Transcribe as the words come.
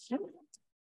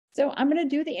So I'm going to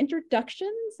do the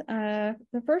introductions.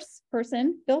 The first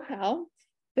person, Phil Powell.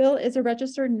 Phil is a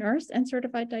registered nurse and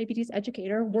certified diabetes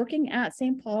educator working at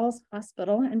St. Paul's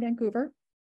Hospital in Vancouver.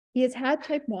 He has had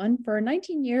type 1 for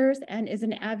 19 years and is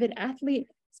an avid athlete,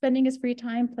 spending his free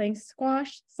time playing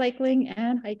squash, cycling,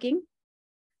 and hiking.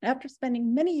 After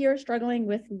spending many years struggling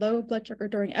with low blood sugar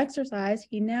during exercise,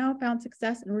 he now found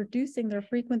success in reducing their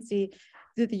frequency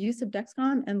through the use of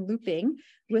Dexcom and looping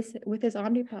with his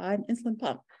Omnipod insulin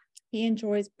pump. He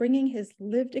enjoys bringing his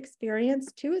lived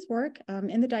experience to his work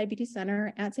in the Diabetes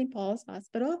Center at St. Paul's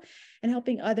Hospital and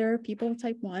helping other people with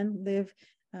type 1 live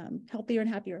healthier and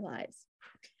happier lives.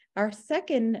 Our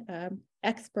second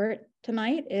expert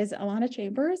tonight is Alana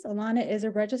Chambers. Alana is a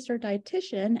registered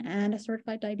dietitian and a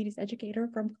certified diabetes educator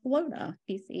from Kelowna,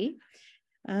 BC.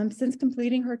 Since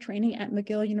completing her training at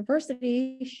McGill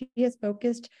University, she has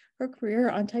focused her career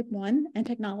on type 1 and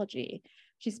technology.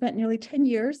 She spent nearly 10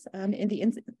 years in the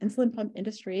insulin pump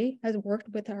industry, has worked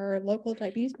with our local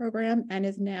diabetes program, and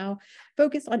is now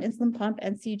focused on insulin pump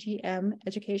and CGM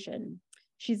education.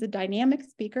 She's a dynamic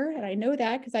speaker, and I know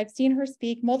that because I've seen her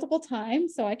speak multiple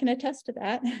times, so I can attest to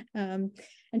that. And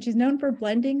she's known for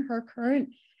blending her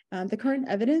the current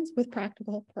evidence with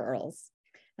practical pearls.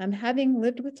 Having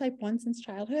lived with type 1 since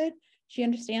childhood, she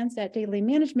understands that daily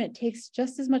management takes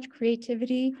just as much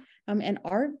creativity and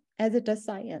art as it does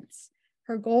science.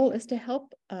 Her goal is to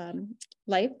help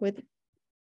life with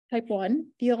type 1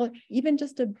 feel even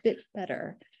just a bit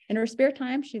better. In her spare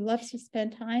time, she loves to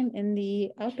spend time in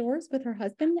the outdoors with her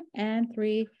husband and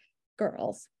 3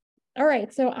 girls. All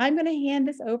right, so I'm going to hand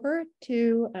this over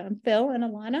to Phil and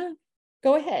Alana.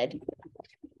 Go ahead.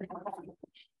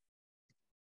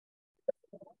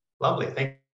 Lovely.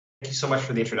 Thank you so much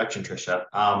for the introduction, Tricia.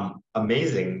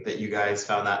 Amazing that you guys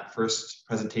found that first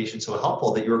presentation so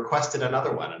helpful that you requested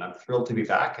another one, and I'm thrilled to be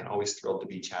back and always thrilled to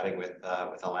be chatting with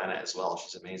Alana as well.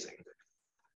 She's amazing.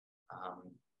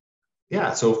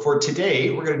 Yeah, so for today,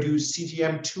 we're going to do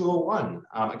CGM 201,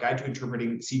 a guide to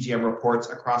interpreting CGM reports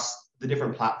across the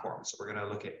different platforms. So we're going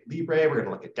to look at Libre, we're going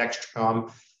to look at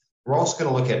Dexcom. We're also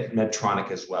going to look at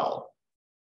Medtronic as well.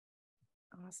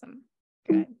 Awesome.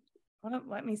 Good. Well,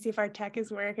 let me see if our tech is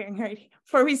working right.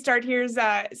 Before we start, here's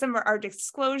some of our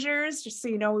disclosures, just so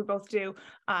you know, we both do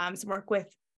some work with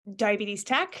diabetes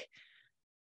tech.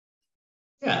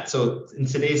 Yeah, so in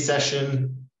today's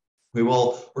session, we're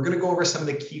going to go over some of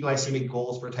the key glycemic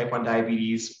goals for type 1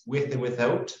 diabetes with and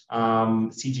without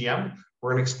CGM.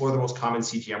 We're going to explore the most common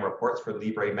CGM reports for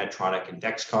Libre, Medtronic, and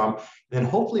Dexcom, and then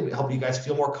hopefully help you guys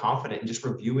feel more confident in just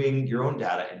reviewing your own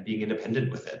data and being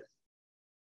independent with it.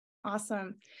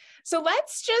 Awesome. So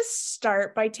let's just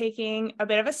start by taking a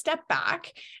bit of a step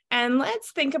back and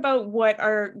let's think about what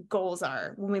our goals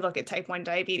are when we look at type 1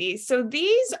 diabetes. So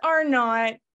these are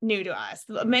not new to us.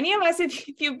 Many of us,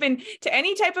 if you've been to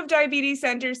any type of diabetes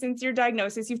center since your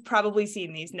diagnosis, you've probably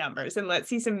seen these numbers. And let's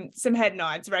see some head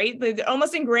nods, right? They're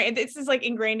almost ingrained. This is like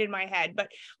ingrained in my head,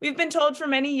 but we've been told for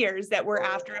many years that we're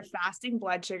after a fasting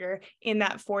blood sugar in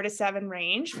that 4 to 7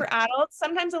 range for adults,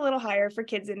 sometimes a little higher for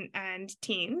kids and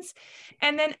teens.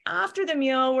 And then after the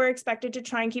meal, we're expected to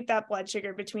try and keep that blood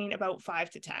sugar between about 5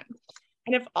 to 10.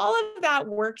 And if all of that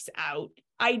works out,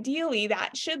 ideally,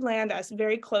 that should land us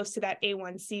very close to that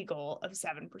A1C goal of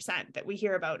 7% that we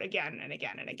hear about again and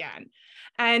again and again.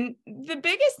 And the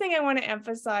biggest thing I want to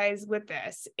emphasize with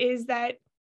this is that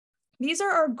these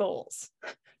are our goals.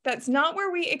 That's not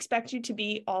where we expect you to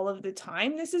be all of the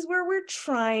time. This is where we're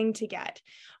trying to get.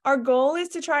 Our goal is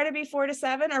to try to be 4 to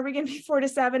 7. Are we going to be 4 to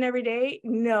 7 every day?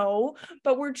 No,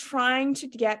 but we're trying to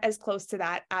get as close to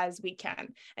that as we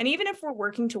can. And even if we're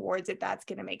working towards it, that's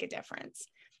going to make a difference.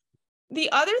 The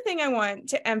other thing I want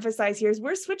to emphasize here is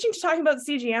we're switching to talking about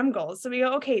CGM goals. So we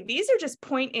go, okay, these are just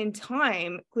point in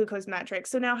time glucose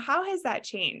metrics. So now how has that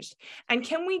changed? And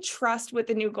can we trust what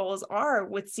the new goals are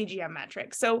with CGM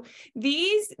metrics? So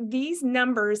these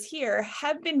numbers here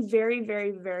have been very,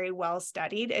 very, very well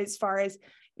studied as far as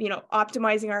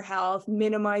optimizing our health,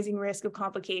 minimizing risk of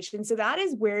complications. So that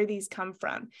is where these come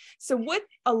from. So what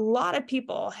a lot of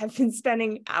people have been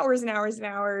spending hours and hours and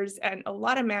hours and a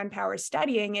lot of manpower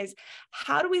studying is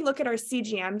how do we look at our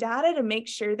CGM data to make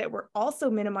sure that we're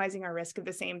also minimizing our risk of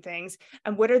the same things?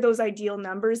 And what are those ideal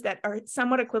numbers that are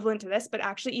somewhat equivalent to this, but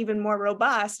actually even more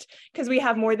robust because we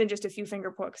have more than just a few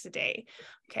finger pokes a day.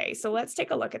 Okay, so let's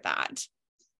take a look at that.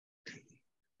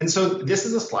 And so this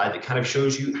is a slide that kind of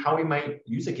shows you how we might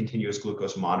use a continuous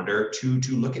glucose monitor to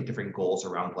look at different goals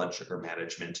around blood sugar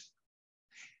management.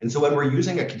 And so when we're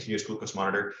using a continuous glucose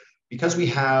monitor, because we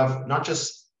have not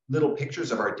just little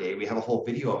pictures of our day, we have a whole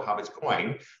video of how it's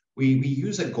going, we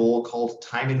use a goal called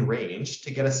time in range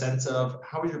to get a sense of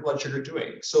how is your blood sugar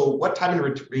doing. So what time in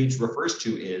range refers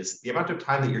to is the amount of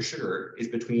time that your sugar is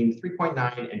between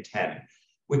 3.9 and 10,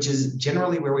 which is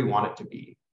generally where we want it to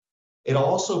be. It'll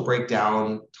also break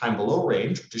down time below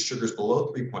range, which is sugars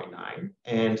below 3.9,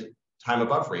 and time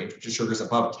above range, which is sugars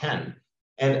above 10.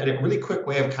 And a really quick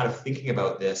way of kind of thinking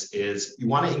about this is you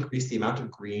want to increase the amount of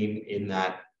green in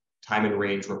that time in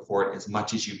range report as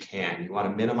much as you can. You want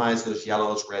to minimize those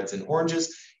yellows, reds, and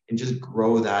oranges and just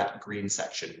grow that green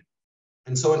section.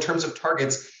 And so in terms of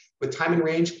targets, with time in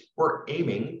range, we're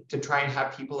aiming to try and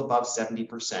have people above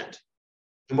 70%.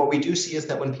 And what we do see is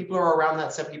that when people are around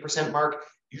that 70% mark,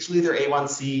 usually their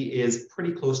A1C is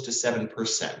pretty close to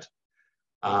 7%.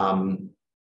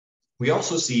 We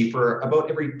also see for about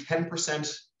every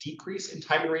 10% decrease in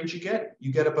time in range you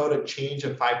get about a change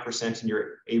of 5% in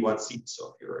your A1C.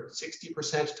 So if you're at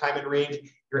 60% time in range,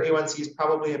 your A1C is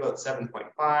probably about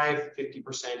 7.5,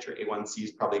 50%, your A1C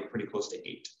is probably pretty close to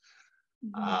 8.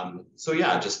 So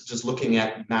yeah, just looking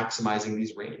at maximizing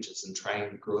these ranges and trying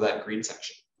to grow that green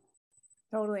section.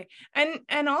 Totally.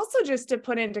 And also just to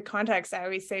put into context, I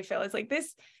always say, Phil, it's like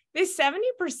this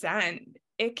 70%,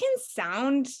 it can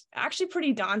sound actually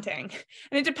pretty daunting.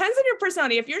 And it depends on your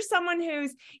personality. If you're someone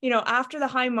who's, after the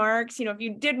high marks, if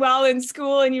you did well in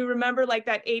school and you remember like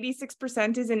that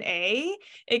 86% is an A,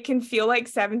 it can feel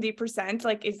like 70%.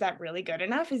 Like, is that really good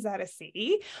enough? Is that a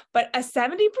C? But a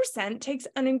 70% takes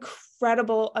an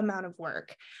incredible amount of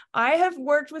work. I have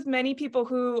worked with many people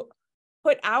who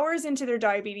put hours into their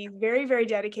diabetes, very, very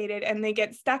dedicated, and they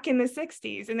get stuck in the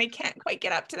 60s and they can't quite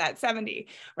get up to that 70,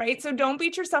 right? So don't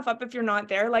beat yourself up if you're not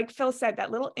there. Like Phil said,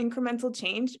 that little incremental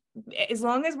change, as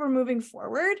long as we're moving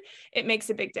forward, it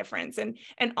makes a big difference. And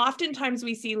oftentimes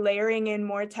we see layering in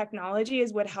more technology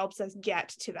is what helps us get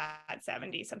to that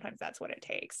 70. Sometimes that's what it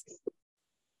takes.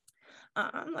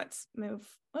 Let's move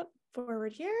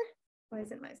forward here. Why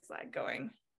isn't my slide going?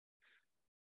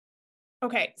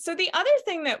 Okay, so the other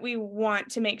thing that we want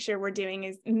to make sure we're doing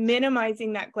is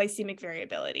minimizing that glycemic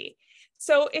variability.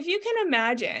 So if you can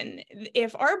imagine,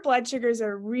 if our blood sugars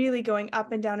are really going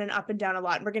up and down a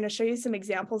lot, and we're going to show you some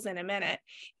examples in a minute,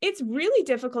 it's really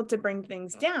difficult to bring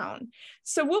things down.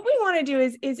 So what we want to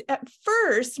do is at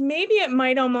first, maybe it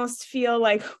might almost feel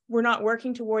like we're not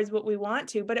working towards what we want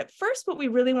to, but at first what we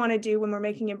really want to do when we're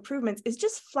making improvements is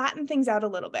just flatten things out a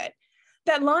little bit.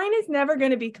 That line is never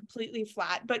going to be completely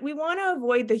flat, but we want to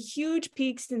avoid the huge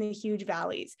peaks and the huge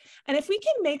valleys. And if we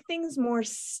can make things more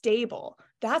stable,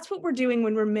 that's what we're doing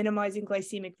when we're minimizing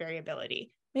glycemic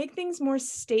variability. Make things more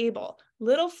stable,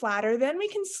 little flatter, then we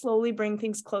can slowly bring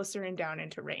things closer and down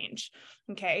into range.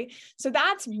 Okay, so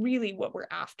that's really what we're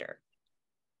after.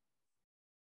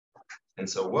 And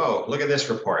so, whoa, look at this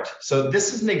report. So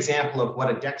this is an example of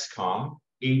what a Dexcom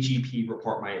AGP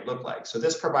report might look like. So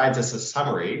this provides us a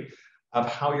summary of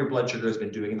how your blood sugar has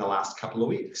been doing in the last couple of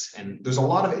weeks. And there's a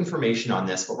lot of information on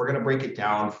this, but we're going to break it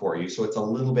down for you so it's a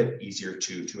little bit easier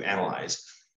to analyze.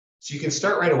 So you can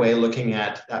start right away looking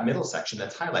at that middle section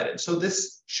that's highlighted. So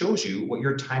this shows you what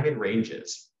your time in range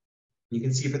is. You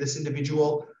can see for this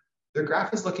individual, their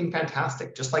graph is looking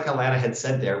fantastic. Just like Alana had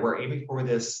said there, we're aiming for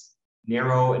this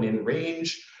narrow and in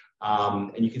range.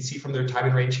 And you can see from their time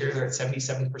in range here, they're at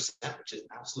 77%, which is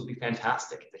absolutely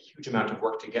fantastic. It's a huge amount of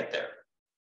work to get there.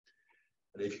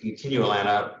 And if you continue,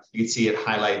 Alana, you can see it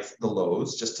highlights the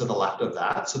lows just to the left of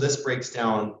that. So this breaks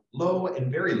down low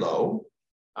and very low.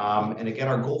 And again,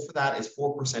 our goal for that is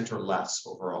 4% or less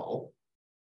overall.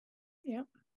 Yeah.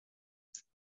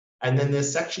 And then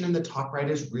this section in the top right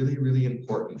is really, really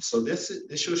important. So this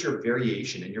shows your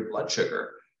variation in your blood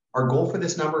sugar. Our goal for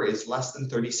this number is less than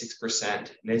 36%.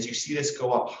 And as you see this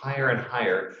go up higher and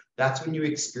higher, that's when you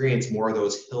experience more of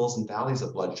those hills and valleys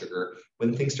of blood sugar,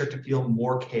 when things start to feel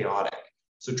more chaotic.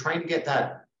 So trying to get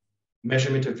that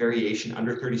measurement of variation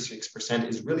under 36%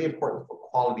 is really important for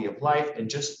quality of life and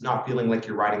just not feeling like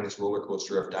you're riding this roller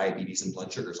coaster of diabetes and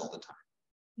blood sugars all the time.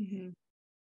 Mm-hmm.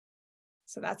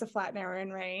 So that's a flat, narrow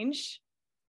in range.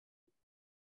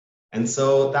 And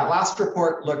so that last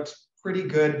report looked pretty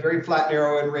good, very flat,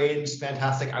 narrow in range,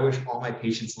 fantastic. I wish all my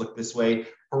patients looked this way.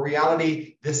 For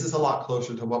reality, this is a lot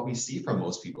closer to what we see from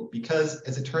most people because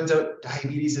as it turns out,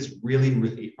 diabetes is really,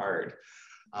 really hard.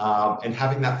 And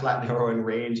having that flat, narrow in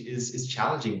range is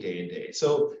challenging day in day.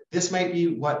 So this might be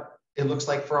what it looks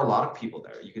like for a lot of people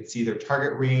there. You can see their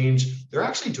target range. They're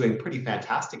actually doing pretty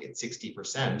fantastic at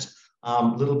 60%, a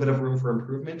little bit of room for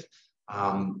improvement.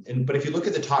 But if you look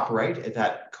at the top right at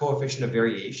that coefficient of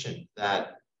variation,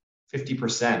 that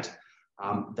 50%,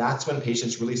 that's when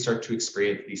patients really start to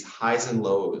experience these highs and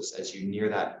lows as you near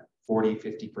that 40,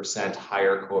 50%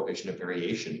 higher coefficient of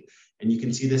variation. And you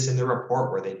can see this in the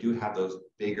report where they do have those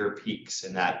bigger peaks,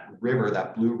 and that river,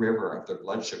 that blue river of their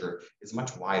blood sugar is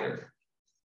much wider.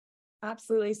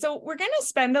 Absolutely. So we're going to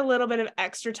spend a little bit of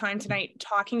extra time tonight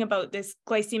talking about this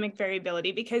glycemic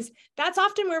variability, because that's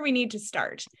often where we need to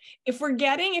start. If we're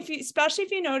getting, especially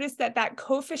if you notice that that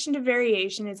coefficient of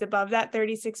variation is above that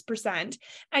 36%,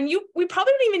 and we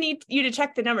probably don't even need you to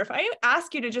check the number. If I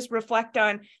ask you to just reflect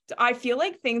on, I feel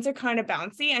like things are kind of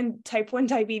bouncy, and type 1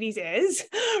 diabetes is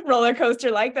roller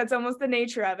coaster like, that's almost the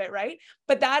nature of it, right?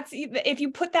 But if you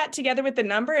put that together with the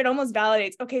number, it almost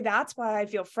validates, okay, that's why I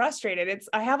feel frustrated.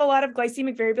 I have a lot of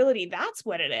glycemic variability. That's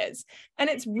what it is. And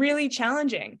it's really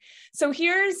challenging. So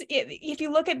if you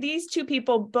look at these two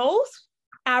people, both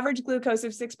average glucose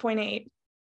of 6.8,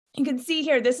 you can see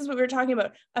here, this is what we were talking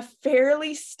about, a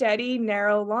fairly steady,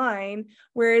 narrow line,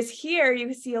 whereas here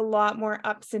you see a lot more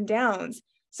ups and downs.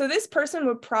 So this person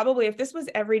would probably, if this was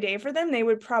every day for them, they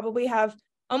would probably have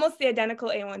almost the identical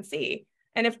A1C.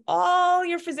 And if all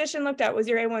your physician looked at was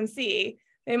your A1C,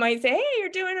 they might say, hey, you're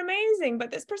doing amazing,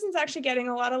 but this person's actually getting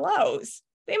a lot of lows.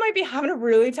 They might be having a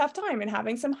really tough time and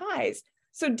having some highs.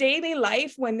 So daily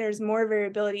life, when there's more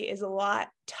variability, is a lot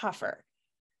tougher.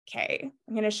 Okay,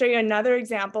 I'm going to show you another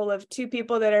example of two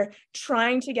people that are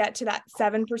trying to get to that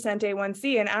 7%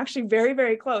 A1C, and actually very,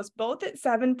 very close, both at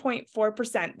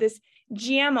 7.4%. This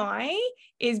GMI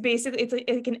is basically, it's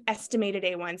like an estimated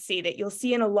A1C that you'll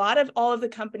see in all of the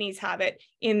companies have it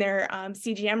in their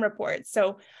CGM reports.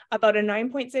 So about a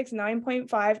 9.6,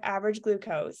 9.5 average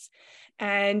glucose.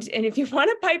 And if you want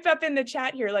to pipe up in the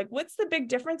chat here, like, what's the big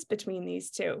difference between these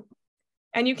two?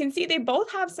 And you can see they both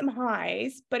have some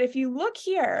highs, but if you look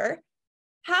here,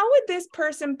 how would this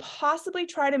person possibly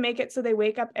try to make it so they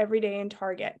wake up every day and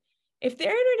target? If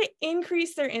they're to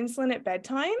increase their insulin at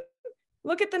bedtime,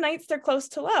 look at the nights they're close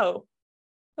to low.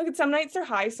 Look at some nights they're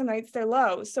high, some nights they're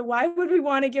low. So why would we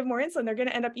want to give more insulin? They're going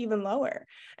to end up even lower.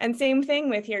 And same thing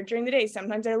with here during the day.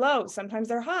 Sometimes they're low, sometimes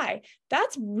they're high.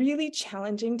 That's really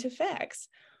challenging to fix.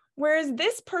 Whereas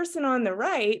this person on the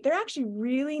right, they're actually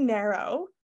really narrow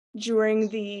during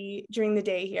the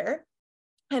day here,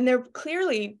 and they're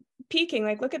clearly peaking.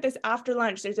 Like, look at this after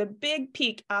lunch, there's a big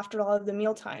peak after all of the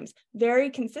meal times very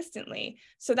consistently.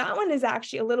 So that one is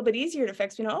actually a little bit easier to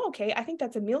fix. We know, oh, okay, I think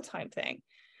that's a mealtime thing.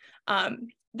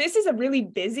 This is a really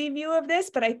busy view of this,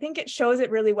 but I think it shows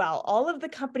it really well. All of the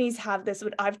companies have this,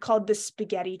 what I've called the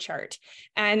spaghetti chart,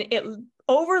 and it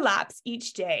overlaps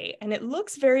each day, and it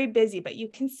looks very busy, but you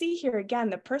can see here again,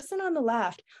 the person on the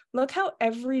left, look how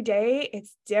every day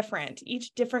it's different,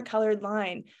 each different colored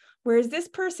line. Whereas this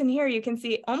person here, you can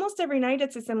see almost every night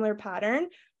it's a similar pattern.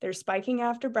 They're spiking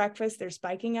after breakfast, they're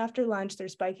spiking after lunch, they're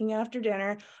spiking after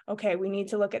dinner. Okay, we need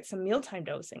to look at some mealtime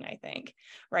dosing, I think,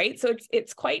 right? So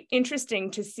it's quite interesting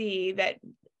to see that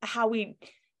how we're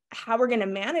going to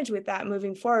manage with that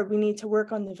moving forward. We need to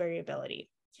work on the variability,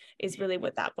 is really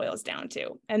what that boils down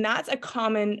to. And that's a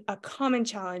common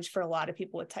challenge for a lot of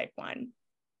people with type 1.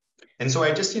 And so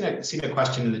I just seen a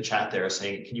question in the chat there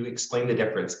saying, can you explain the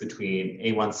difference between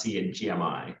A1C and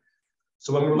GMI?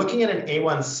 So when we're looking at an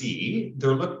A1C,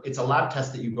 it's a lab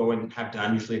test that you go and have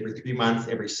done usually every 3 months,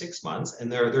 every 6 months,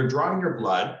 and they're drawing your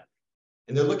blood,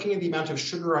 and they're looking at the amount of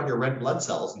sugar on your red blood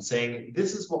cells and saying,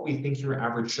 this is what we think your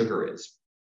average sugar is.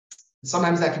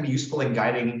 Sometimes that can be useful in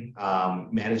guiding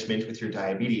management with your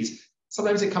diabetes.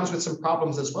 Sometimes it comes with some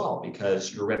problems as well,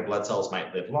 because your red blood cells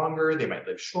might live longer, they might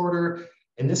live shorter,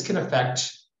 and this can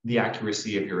affect the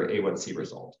accuracy of your A1C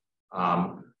result.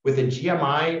 With a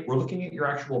GMI, we're looking at your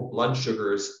actual blood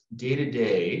sugars day to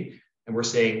day, and we're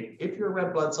saying, if your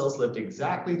red blood cells lived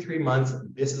exactly 3 months,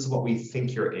 this is what we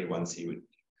think your A1C would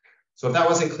be. So if that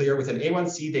wasn't clear, with an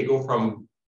A1C, they go from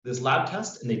this lab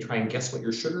test and they try and guess what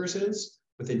your sugars is.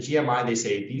 With a GMI, they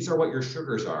say, these are what your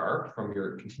sugars are from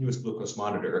your continuous glucose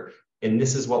monitor, and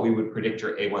this is what we would predict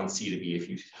your A1C to be if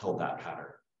you held that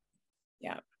pattern.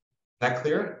 Yeah. That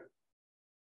clear?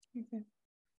 Okay.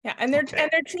 Yeah, and there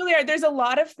truly are. There's a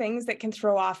lot of things that can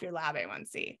throw off your lab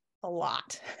A1C, a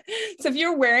lot. So if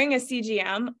you're wearing a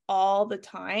CGM all the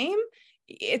time,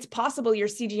 it's possible your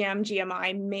CGM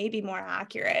GMI may be more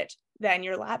accurate than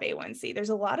your lab A1C. There's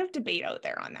a lot of debate out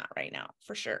there on that right now,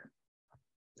 for sure.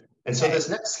 And so this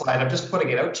next slide, I'm just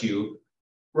putting it out to you,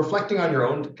 reflecting on your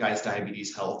own guys'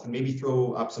 diabetes health, and maybe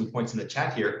throw up some points in the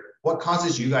chat here. What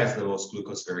causes you guys the most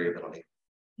glucose variability?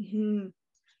 Mm-hmm.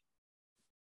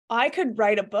 I could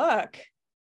write a book.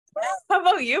 How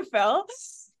about you, Phil?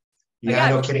 Yeah,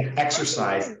 no kidding.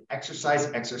 Exercise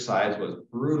was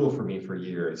brutal for me for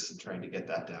years, trying to get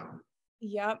that down.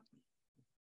 Yep.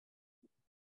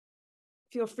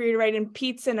 Feel free to write in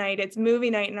pizza night. It's movie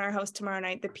night in our house tomorrow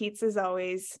night. The pizza's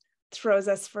always throws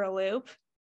us for a loop.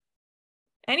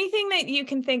 Anything that you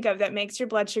can think of that makes your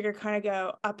blood sugar kind of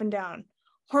go up and down.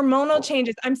 Hormonal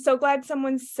changes. I'm so glad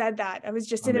someone said that. I was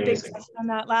just in a big session on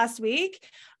that last week.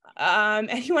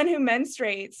 Anyone who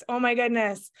menstruates, oh my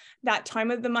goodness, that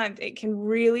time of the month, it can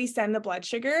really send the blood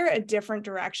sugar a different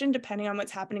direction depending on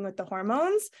what's happening with the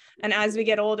hormones. And as we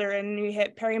get older and we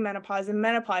hit perimenopause and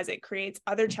menopause, it creates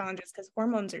other challenges because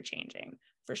hormones are changing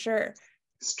for sure.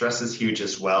 Stress is huge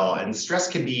as well. And stress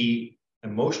can be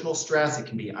emotional stress. It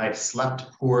can be, I've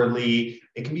slept poorly.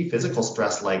 It can be physical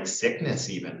stress like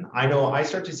sickness even. I know I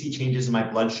start to see changes in my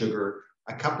blood sugar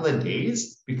a couple of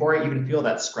days before I even feel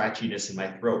that scratchiness in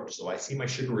my throat. So I see my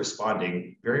sugar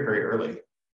responding very, very early.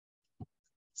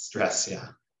 Stress, yeah.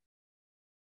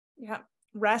 Yeah.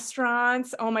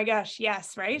 Restaurants. Oh my gosh.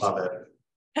 Yes, right? Love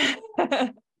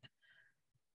it.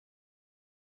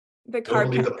 Don't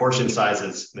believe the portion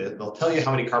sizes. They'll tell you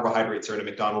how many carbohydrates are in a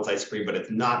McDonald's ice cream, but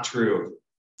it's not true,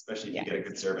 especially if you get a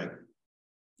good serving.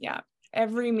 Yeah.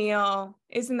 Every meal.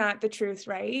 Isn't that the truth,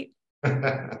 right?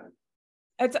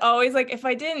 It's always like, if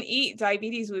I didn't eat,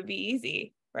 diabetes would be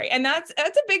easy, right? And that's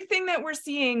a big thing that we're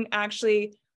seeing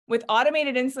actually with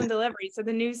automated insulin delivery. So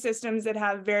the new systems that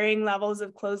have varying levels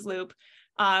of closed loop,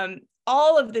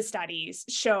 all of the studies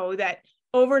show that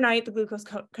overnight the glucose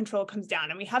control comes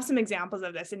down. And we have some examples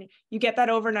of this, and you get that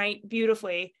overnight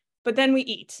beautifully, but then we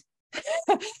eat.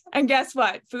 And guess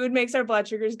what? Food makes our blood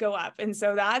sugars go up. And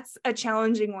so that's a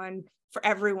challenging one for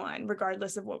everyone,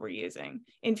 regardless of what we're using.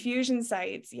 Infusion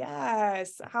sites,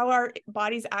 yes. How our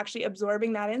body's actually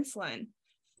absorbing that insulin.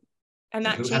 And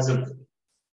that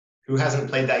who hasn't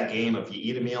played that game of you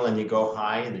eat a meal and you go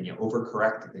high and then you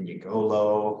overcorrect and then you go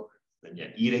low, then you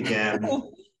eat again.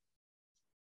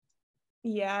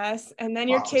 Yes. And then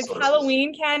your kids'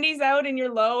 Halloween candy's out and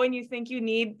you're low and you think you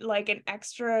need like an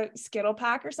extra Skittle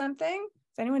pack or something.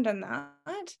 Has anyone done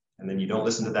that? And then you don't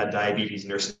listen to that diabetes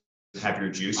nurse and have your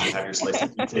juice, you have your slice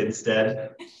of pizza instead.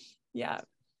 Yeah.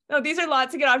 No, these are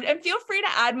lots of good options. And feel free to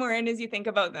add more in as you think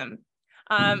about them.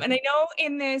 And I know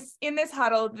in this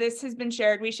huddle, this has been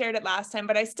shared. We shared it last time,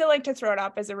 but I still like to throw it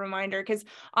up as a reminder because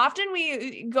often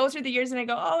we go through the years and I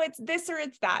go, oh, it's this or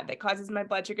it's that causes my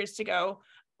blood sugars to go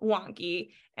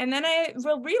wonky. And then I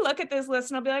will relook at this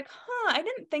list and I'll be like, I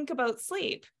didn't think about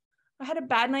sleep. I had a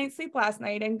bad night's sleep last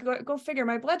night, and go figure,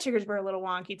 my blood sugars were a little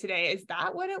wonky today. Is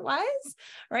that what it was?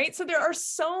 Right. So there are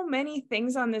so many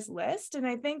things on this list. And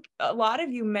I think a lot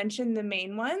of you mentioned the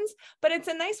main ones, but it's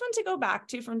a nice one to go back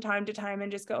to from time to time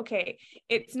and just go, okay,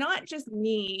 it's not just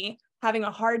me having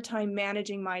a hard time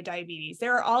managing my diabetes.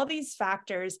 There are all these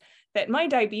factors that my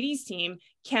diabetes team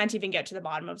can't even get to the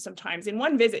bottom of sometimes. In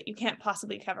one visit, you can't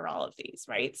possibly cover all of these,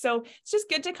 right? So it's just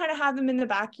good to kind of have them in the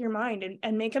back of your mind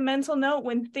and make a mental note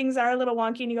when things are a little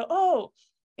wonky and you go, oh,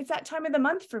 it's that time of the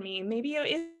month for me. Maybe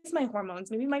it is my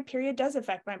hormones. Maybe my period does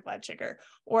affect my blood sugar,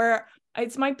 or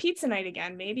it's my pizza night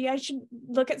again. Maybe I should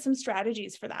look at some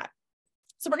strategies for that.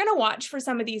 So we're going to watch for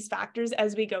some of these factors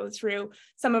as we go through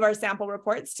some of our sample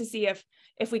reports to see if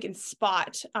we can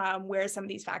spot where some of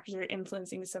these factors are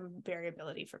influencing some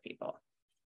variability for people.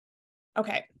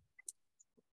 Okay.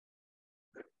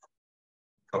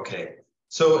 Okay.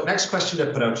 So next question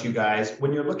to put out to you guys,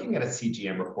 when you're looking at a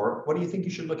CGM report, what do you think you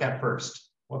should look at first?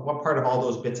 What part of all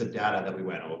those bits of data that we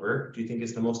went over do you think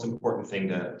is the most important thing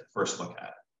to first look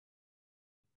at?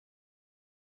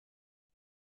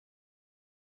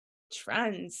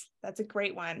 Trends. That's a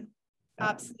great one.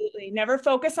 Absolutely. Never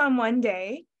focus on one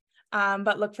day,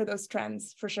 but look for those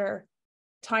trends for sure.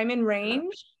 Time and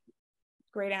range.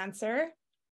 Great answer.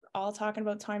 We're all talking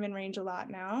about time and range a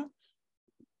lot now.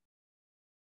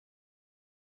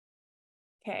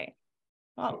 Okay.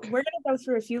 Well, we're going to go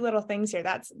through a few little things here.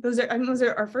 Those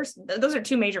are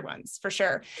two major ones for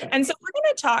sure. And so we're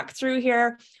going to talk through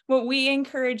here what we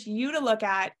encourage you to look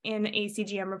at in a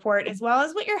CGM report, as well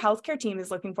as what your healthcare team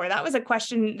is looking for. That was a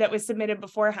question that was submitted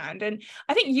beforehand. And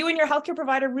I think you and your healthcare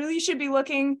provider really should be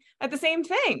looking at the same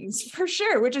things for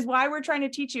sure, which is why we're trying to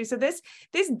teach you. So this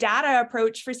data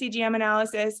approach for CGM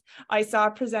analysis, I saw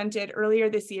presented earlier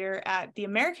this year at the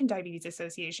American Diabetes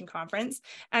Association conference.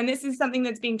 And this is something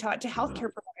that's being taught to healthcare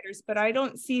providers, but I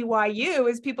don't see why you,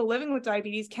 as people living with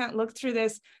diabetes, can't look through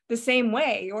this the same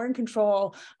way. You're in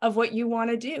control of what you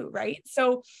want to do, right?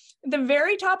 So at the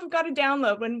very top, we've got to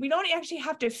download. When we don't actually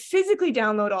have to physically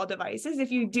download all devices.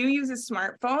 If you do use a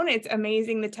smartphone, it's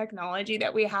amazing the technology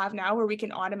that we have now where we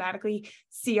can automatically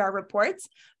see our reports.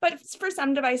 But for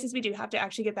some devices, we do have to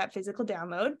actually get that physical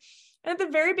download. And at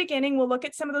the very beginning, we'll look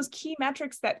at some of those key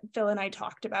metrics that Phil and I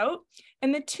talked about.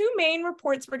 And the two main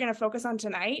reports we're going to focus on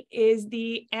tonight is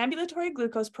the ambulatory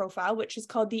glucose profile, which is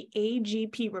called the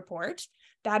AGP report.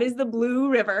 That is the Blue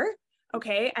River.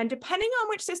 Okay. And depending on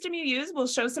which system you use, we'll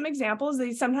show some examples.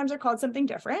 These sometimes are called something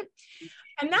different.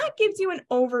 And that gives you an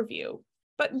overview.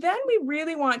 But then we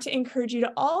really want to encourage you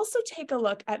to also take a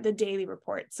look at the daily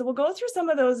report. So we'll go through some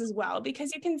of those as well,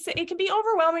 because you can say it can be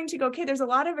overwhelming to go, okay, there's a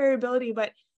lot of variability,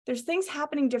 but there's things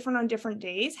happening different on different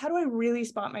days. How do I really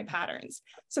spot my patterns?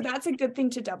 So that's a good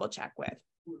thing to double check with.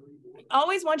 I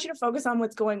always want you to focus on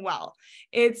what's going well.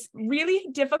 It's really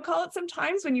difficult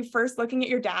sometimes when you're first looking at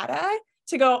your data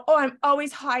to go, oh, I'm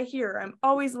always high here, I'm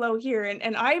always low here.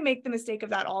 And I make the mistake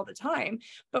of that all the time.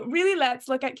 But really, let's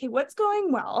look at, okay, what's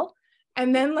going well?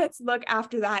 And then let's look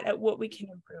after that at what we can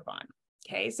improve on.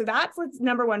 Okay, so that's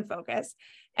number one focus.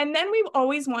 And then we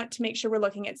always want to make sure we're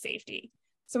looking at safety.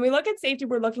 So when we look at safety,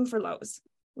 we're looking for lows.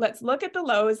 Let's look at the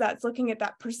lows. That's looking at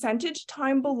that percentage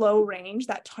time below range,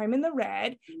 that time in the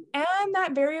red, and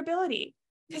that variability.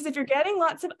 Because if you're getting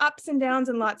lots of ups and downs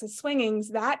and lots of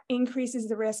swingings, that increases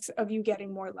the risks of you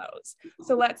getting more lows.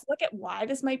 So let's look at why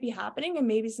this might be happening and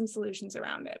maybe some solutions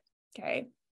around it. Okay.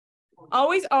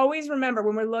 Always remember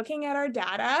when we're looking at our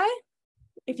data,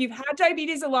 if you've had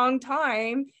diabetes a long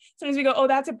time, sometimes we go, oh,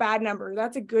 that's a bad number.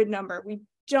 That's a good number. We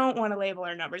don't want to label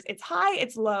our numbers. It's high,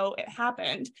 it's low, it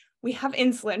happened. We have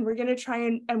insulin. We're going to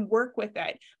try and work with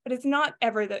it, but it's not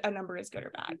ever that a number is good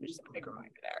or bad. Just a big reminder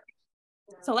there.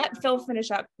 So let Phil finish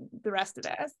up the rest of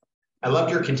this. I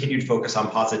love your continued focus on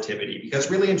positivity,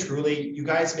 because really and truly, you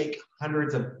guys make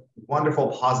hundreds of wonderful,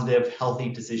 positive, healthy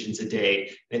decisions a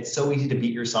day. And it's so easy to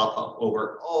beat yourself up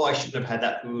over, oh, I shouldn't have had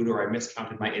that food, or I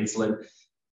miscounted my insulin.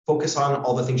 Focus on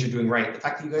all the things you're doing right. The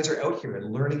fact that you guys are out here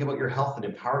and learning about your health and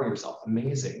empowering yourself,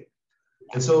 amazing.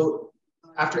 And so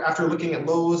after looking at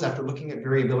lows, after looking at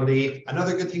variability,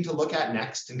 another good thing to look at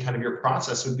next in kind of your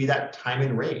process would be that time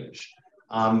in range.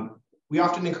 We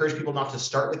often encourage people not to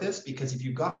start with this, because if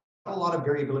you've got a lot of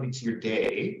variability to your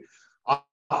day,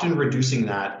 often reducing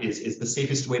that is the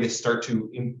safest way to start to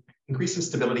increase some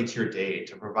stability to your day,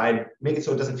 to make it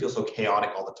so it doesn't feel so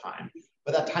chaotic all the time.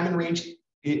 But that time and range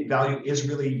value is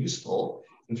really useful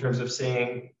in terms of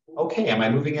saying, okay, am I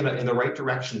moving in the right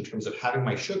direction in terms of having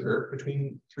my sugar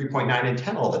between 3.9 and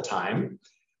 10 all the time?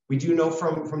 We do know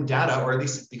from data, or at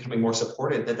least it's becoming more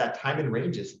supported, that time and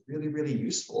range is really, really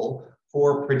useful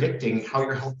for predicting how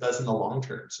your health does in the long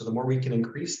term. So the more we can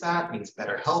increase that, means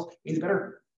better health, means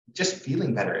better, just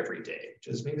feeling better every day,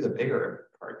 which is maybe the bigger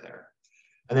part there.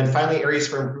 And then finally, areas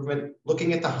for improvement,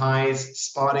 looking at the highs,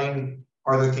 spotting,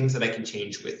 are there things that I can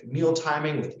change with meal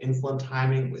timing, with insulin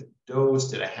timing, with dose?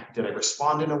 Did I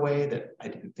respond in a way that I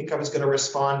didn't think I was going to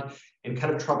respond? And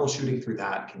kind of troubleshooting through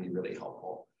that can be really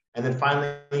helpful. And then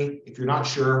finally, if you're not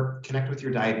sure, connect with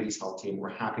your diabetes health team. We're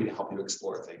happy to help you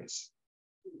explore things.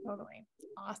 Totally.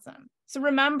 Awesome. So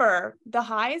remember, the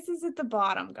highs is at the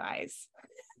bottom, guys.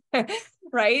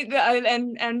 Right?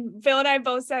 And Phil and I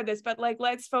both said this, but like,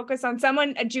 let's focus on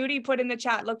someone. Judy put in the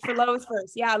chat, look for lows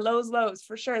first. Yeah, lows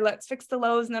for sure. Let's fix the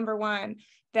lows, number one.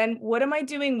 Then what am I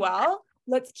doing well?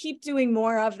 Let's keep doing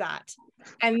more of that.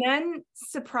 And then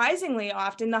surprisingly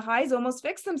often the highs almost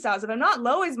fix themselves. If I'm not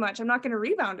low as much, I'm not going to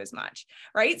rebound as much,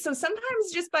 right? So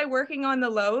sometimes just by working on the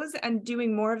lows and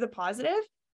doing more of the positive,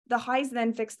 the highs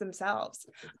then fix themselves.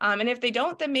 And if they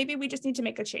don't, then maybe we just need to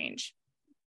make a change.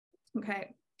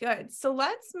 Okay, good. So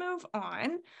let's move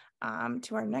on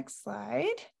to our next slide.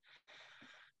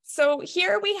 So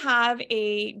here we have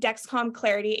a Dexcom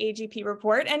Clarity AGP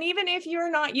report. And even if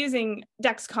you're not using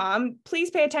Dexcom, please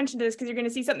pay attention to this, because you're going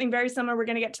to see something very similar. We're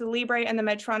going to get to the Libre and the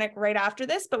Medtronic right after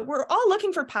this, but we're all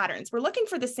looking for patterns. We're looking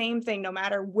for the same thing, no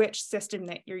matter which system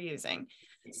that you're using.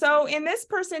 So in this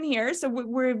person here, so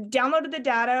we've downloaded the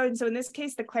data. And so in this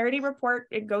case, the Clarity report,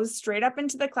 it goes straight up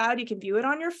into the cloud. You can view it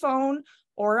on your phone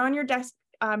or on your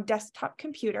desktop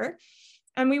computer.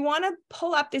 And we want to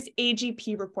pull up this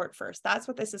AGP report first. That's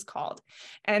what this is called.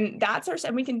 And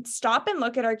and we can stop and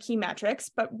look at our key metrics,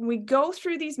 but when we go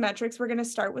through these metrics, we're going to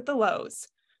start with the lows.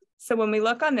 So when we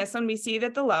look on this one, we see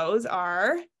that the lows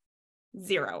are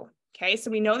 0. Okay,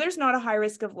 so we know there's not a high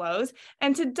risk of lows.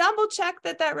 And to double check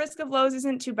that risk of lows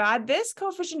isn't too bad, this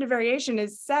coefficient of variation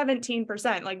is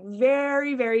 17%, like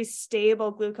very, very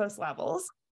stable glucose levels.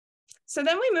 So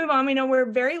then we move on. We know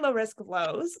we're very low risk of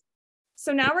lows.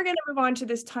 So now we're going to move on to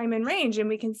this time in range, and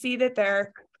we can see that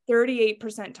they're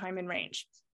 38% time in range.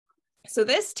 So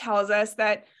this tells us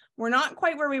that we're not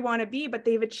quite where we want to be, but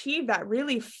they've achieved that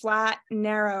really flat,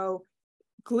 narrow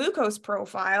glucose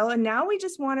profile. And now we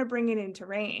just want to bring it into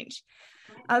range.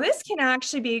 This can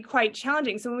actually be quite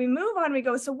challenging. So when we move on, we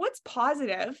go, so what's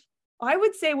positive? I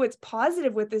would say what's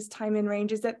positive with this time in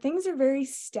range is that things are very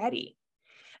steady.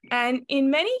 And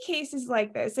in many cases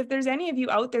like this, if there's any of you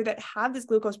out there that have this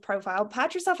glucose profile,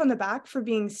 pat yourself on the back for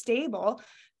being stable.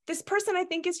 This person, I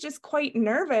think, is just quite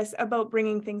nervous about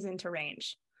bringing things into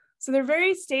range. So they're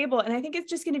very stable. And I think it's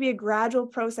just going to be a gradual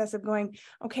process of going,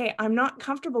 okay, I'm not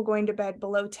comfortable going to bed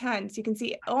below 10. So you can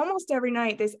see almost every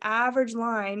night, this average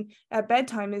line at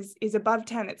bedtime is above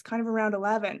 10. It's kind of around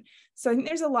 11. So I think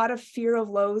there's a lot of fear of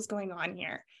lows going on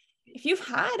here. If you've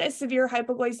had a severe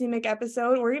hypoglycemic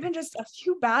episode or even just a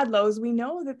few bad lows, we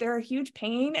know that they're a huge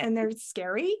pain and they're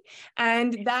scary,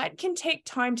 and that can take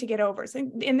time to get over. So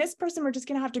in this person, we're just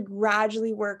going to have to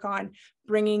gradually work on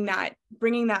bringing that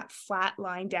flat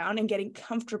line down and getting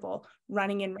comfortable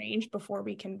running in range before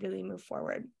we can really move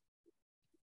forward.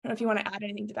 I don't know if you want to add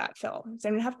anything to that, Phil. Does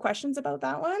anyone have questions about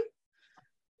that one?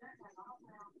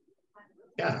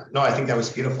 Yeah, no, I think that was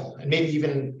beautiful. And maybe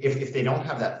even if they don't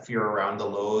have that fear around the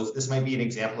lows, this might be an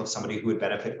example of somebody who would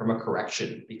benefit from a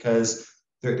correction, because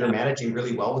they're managing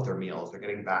really well with their meals. They're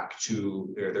getting back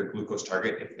to their glucose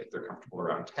target. If they're comfortable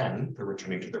around 10, they're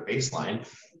returning to their baseline.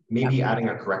 Maybe adding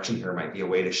a correction here might be a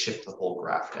way to shift the whole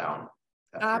graph down.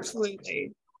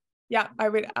 Absolutely. Yeah, I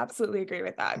would absolutely agree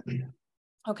with that.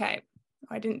 Okay,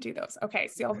 I didn't do those. Okay,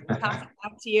 so I'll pass it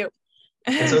back to you.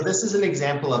 And so this is an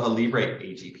example of a Libre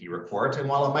AGP report. And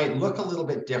while it might look a little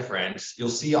bit different, you'll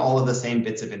see all of the same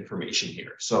bits of information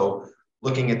here. So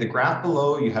looking at the graph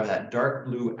below, you have that dark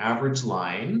blue average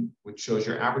line, which shows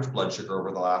your average blood sugar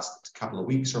over the last couple of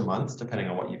weeks or months, depending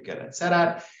on what you get it set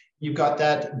at. You've got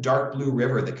that dark blue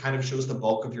river that kind of shows the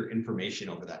bulk of your information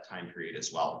over that time period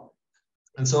as well.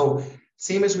 And so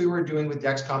same as we were doing with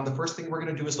Dexcom, the first thing we're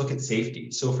going to do is look at safety.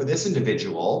 So for this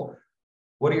individual,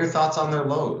 what are your thoughts on their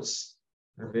lows?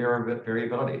 Their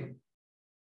variability?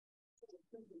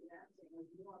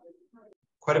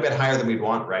 Quite a bit higher than we'd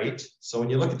want, right? So when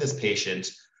you look at this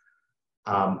patient,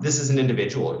 this is an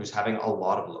individual who's having a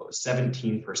lot of lows,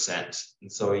 17%.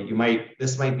 And so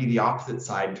this might be the opposite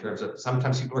side in terms of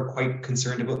sometimes people are quite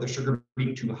concerned about their sugar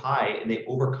being too high and they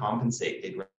overcompensate.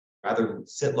 They'd rather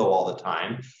sit low all the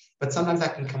time. But sometimes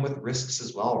that can come with risks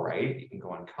as well, right? You can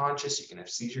go unconscious, you can have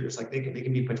seizures, like they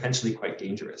can be potentially quite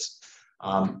dangerous.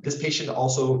 This patient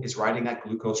also is riding that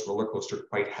glucose roller coaster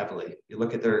quite heavily. You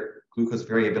look at their glucose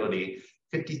variability,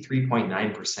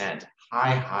 53.9%,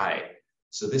 high.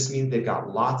 So this means they've got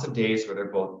lots of days where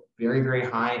they're both very, very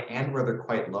high and where they're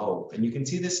quite low. And you can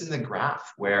see this in the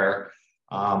graph where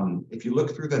if you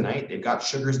look through the night, they've got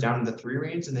sugars down in the 3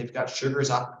 range and they've got sugars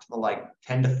up to the like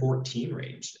 10 to 14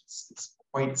 range. It's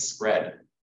quite spread.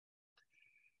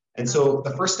 And so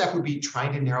the first step would be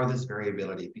trying to narrow this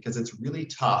variability, because it's really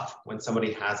tough when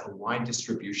somebody has a wide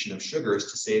distribution of sugars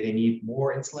to say they need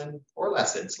more insulin or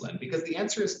less insulin, because the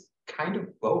answer is kind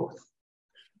of both.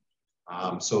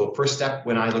 So first step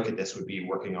when I look at this would be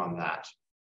working on that.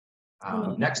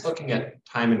 Next, looking at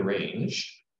time and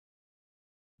range.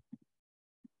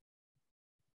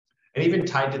 And even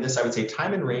tied to this, I would say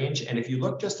time and range. And if you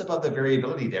look just above the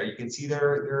variability there, you can see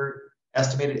their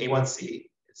estimated A1C.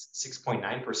 It's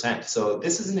 6.9%. So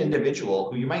this is an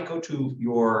individual who you might go to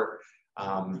your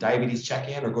diabetes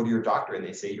check-in or go to your doctor and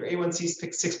they say, your A1C is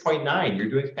 6.9, you're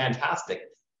doing fantastic.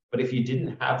 But if you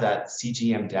didn't have that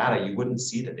CGM data, you wouldn't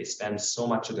see that they spend so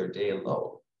much of their day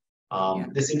low.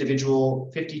 This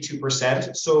individual,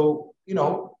 52%. So,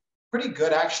 pretty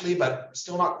good actually, but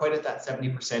still not quite at that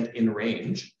 70% in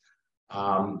range.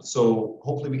 So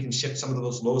hopefully we can shift some of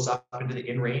those lows up into the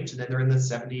in range, and then they're in the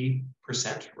 70%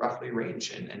 roughly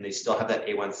range, and they still have that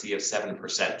A1C of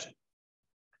 7%.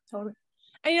 Totally.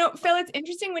 And Phil, it's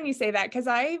interesting when you say that, because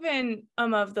I even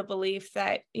am of the belief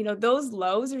that, those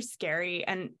lows are scary.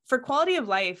 And for quality of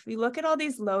life, we look at all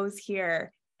these lows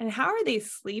here and how are they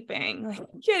sleeping? Like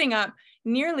getting up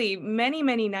nearly many,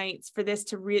 many nights for this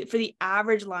for the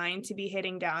average line to be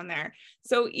hitting down there.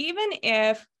 So even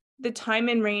if the time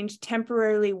in range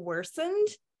temporarily worsened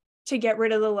to get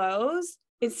rid of the lows,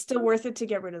 it's still worth it to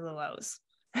get rid of the lows.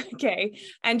 Okay.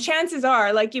 And chances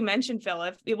are, like you mentioned, Phil,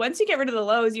 if once you get rid of the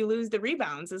lows, you lose the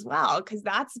rebounds as well, because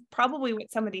that's probably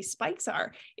what some of these spikes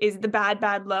are, is the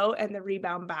bad low and the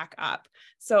rebound back up.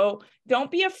 So don't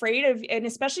be afraid of, and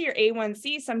especially your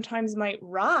A1C sometimes might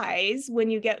rise when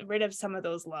you get rid of some of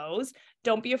those lows.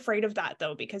 Don't be afraid of that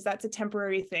though, because that's a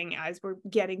temporary thing as we're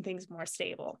getting things more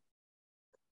stable.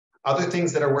 Other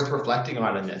things that are worth reflecting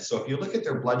on in this. So if you look at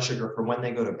their blood sugar from when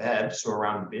they go to bed, so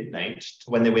around midnight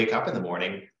to when they wake up in the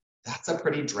morning, that's a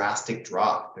pretty drastic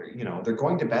drop. They're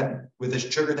going to bed with a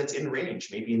sugar that's in range,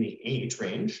 maybe in the 8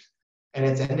 range, and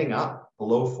it's ending up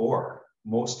below 4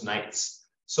 most nights.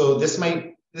 So this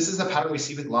is a pattern we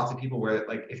see with lots of people where,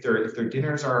 like, if their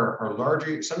dinners are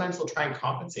larger, sometimes they'll try and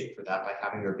compensate for that by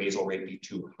having their basal rate be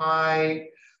too high.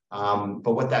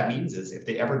 But what that means is if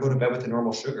they ever go to bed with a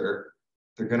normal sugar,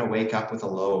 they're going to wake up with a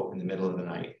low in the middle of the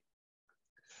night.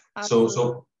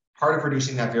 So part of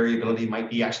reducing that variability might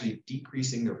be actually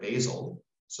decreasing their basal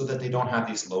so that they don't have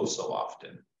these lows so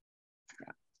often.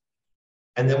 Yeah.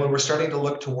 And then when we're starting to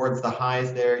look towards the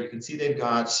highs there, you can see they've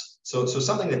got, so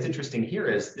something that's interesting here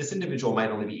is this individual might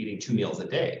only be eating 2 meals a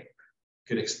day. You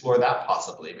could explore that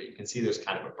possibly, but you can see there's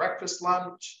kind of a breakfast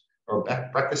lunch or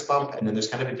breakfast bump, and then there's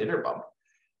kind of a dinner bump.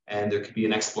 And there could be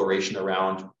an exploration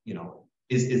around, you know,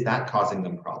 is that causing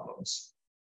them problems?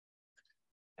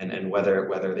 And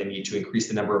whether they need to increase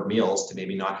the number of meals to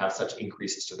maybe not have such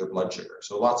increases to their blood sugar.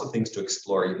 So lots of things to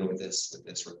explore even with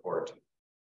this report.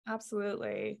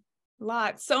 Absolutely.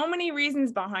 Lots. So many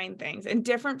reasons behind things, and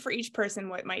different for each person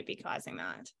what might be causing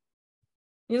that.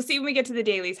 You'll see when we get to the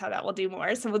dailies how that will do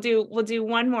more. So we'll do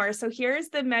one more. So here's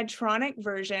the Medtronic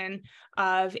version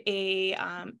of a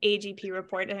AGP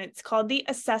report, and it's called the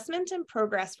Assessment and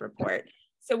Progress Report.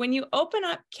 So when you open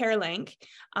up CareLink,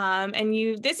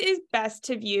 this is best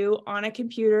to view on a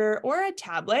computer or a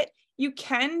tablet. You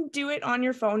can do it on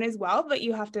your phone as well, but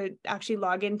you have to actually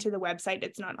log into the website.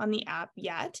 It's not on the app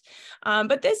yet.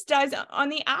 But this does, on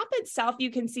the app itself, you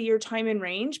can see your time in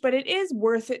range, but it is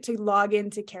worth it to log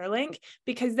into CareLink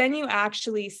because then you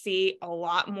actually see a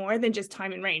lot more than just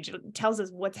time in range. It tells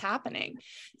us what's happening.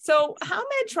 So how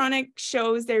Medtronic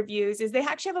shows their views is they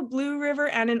actually have a blue river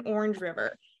and an orange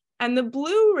river. And the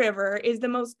blue river is the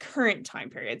most current time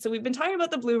period. So we've been talking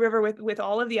about the blue river with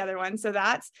all of the other ones. So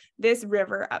that's this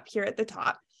river up here at the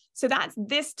top. So that's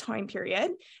this time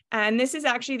period. And this is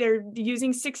actually, they're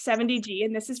using 670G.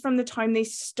 And this is from the time they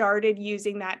started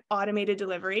using that automated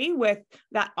delivery with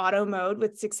that auto mode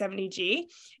with 670G.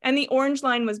 And the orange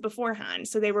line was beforehand.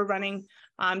 So they were running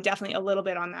definitely a little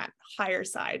bit on that higher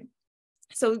side.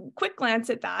 So quick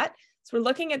glance at that. So we're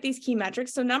looking at these key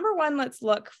metrics. So number one, let's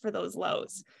look for those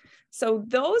lows. So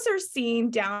those are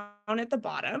seen down at the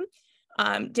bottom,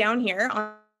 down here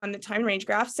on the time range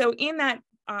graph. So in that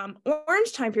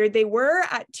orange time period, they were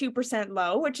at 2%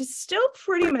 low, which is still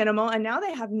pretty minimal. And now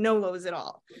they have no lows at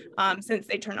all since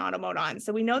they turn auto mode on.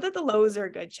 So we know that the lows are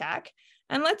a good check.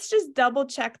 And let's just double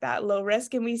check that low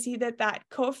risk. And we see that that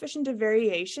coefficient of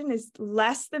variation is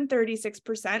less than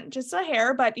 36%, just a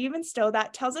hair, but even still,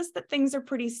 that tells us that things are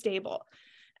pretty stable.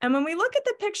 And when we look at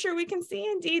the picture, we can see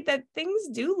indeed that things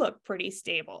do look pretty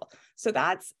stable. So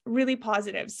that's really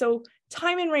positive. So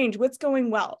time in range, what's going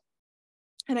well?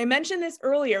 And I mentioned this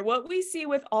earlier, what we see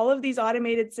with all of these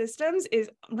automated systems is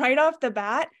right off the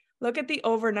bat, look at the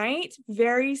overnight,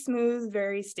 very smooth,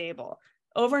 very stable.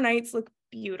 Overnights look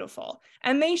beautiful,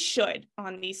 and they should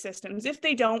on these systems. If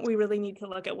they don't, we really need to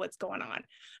look at what's going on.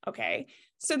 Okay,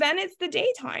 so then it's the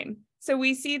daytime. So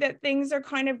we see that things are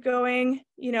kind of going,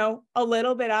 you know, a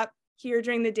little bit up here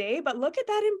during the day, but look at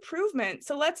that improvement.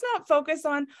 So let's not focus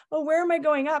on, oh, where am I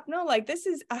going up? No, like this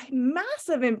is a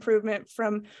massive improvement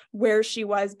from where she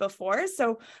was before.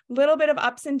 So a little bit of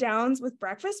ups and downs with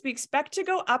breakfast. We expect to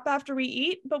go up after we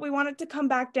eat, but we want it to come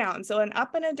back down. So an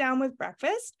up and a down with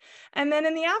breakfast. And then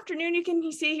in the afternoon, you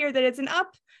can see here that it's an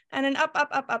up and an up,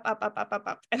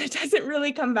 and it doesn't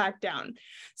really come back down.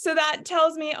 So that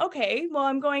tells me, okay, well,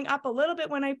 I'm going up a little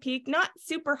bit when I peak, not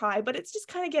super high, but it's just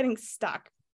kind of getting stuck.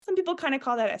 Some people kind of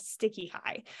call that a sticky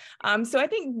high. So I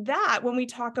think that when we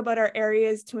talk about our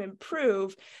areas to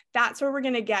improve, that's where we're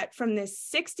going to get from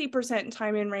this 60%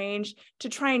 time in range to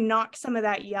try and knock some of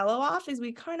that yellow off, is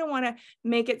we kind of want to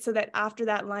make it so that after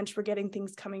that lunch, we're getting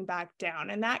things coming back down.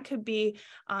 And that could be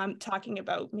talking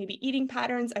about maybe eating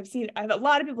patterns. I have a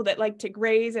lot of people that like to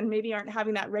graze and maybe aren't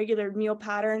having that regular meal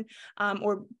pattern,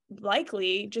 or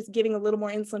likely just giving a little more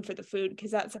insulin for the food,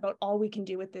 because that's about all we can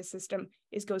do with this system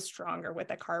is go stronger with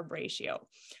a carb ratio.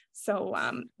 So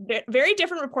very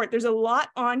different report. There's a lot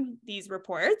on these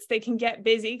reports. They can get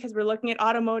busy because we're looking at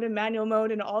auto mode and manual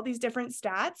mode and all these different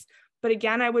stats. But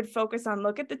again, I would focus on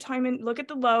look at the time and look at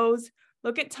the lows,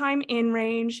 look at time in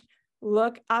range,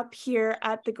 look up here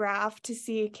at the graph to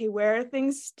see, okay, where are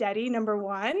things steady? Number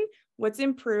one, what's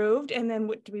improved, and then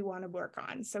what do we want to work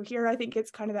on? So here, I think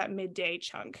it's kind of that midday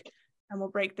chunk, and we'll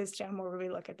break this down where we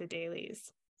look at the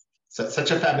dailies. So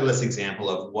such a fabulous example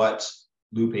of what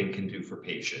looping can do for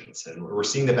patients. And we're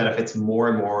seeing the benefits more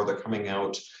and more. They're coming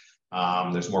out.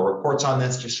 There's more reports on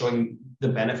this, just showing the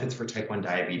benefits for type 1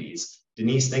 diabetes.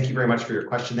 Denise, thank you very much for your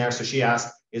question there. So she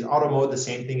asked, is auto mode the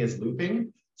same thing as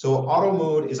looping? So auto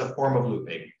mode is a form of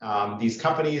looping. These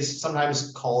companies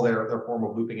sometimes call their form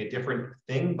of looping a different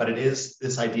thing, but it is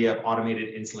this idea of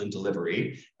automated insulin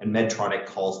delivery, and Medtronic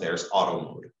calls theirs auto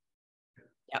mode.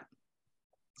 Yep.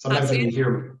 Sometimes when you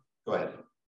hear, go ahead.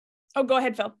 Oh, go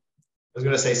ahead, Phil. I was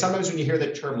going to say, sometimes when you hear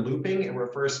the term looping, it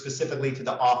refers specifically to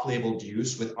the off-label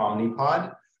use with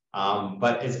Omnipod.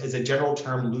 But as a general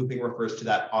term, looping refers to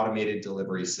that automated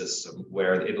delivery system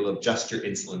where it'll adjust your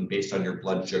insulin based on your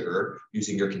blood sugar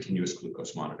using your continuous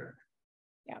glucose monitor.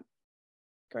 Yeah,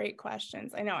 great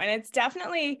questions. I know, and it's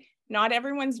definitely not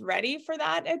everyone's ready for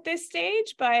that at this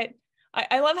stage, but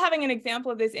I love having an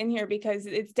example of this in here because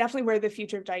it's definitely where the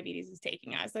future of diabetes is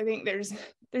taking us. I think there's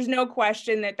no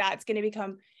question that that's going to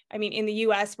become, I mean, in the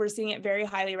US, we're seeing it very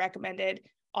highly recommended,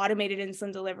 automated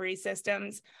insulin delivery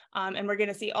systems. And we're going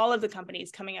to see all of the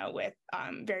companies coming out with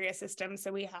various systems.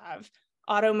 So we have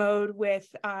auto mode with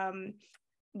the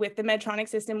Medtronic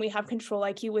system, we have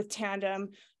Control-IQ with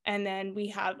Tandem, and then we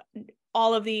have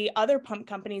all of the other pump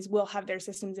companies will have their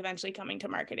systems eventually coming to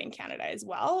market in Canada as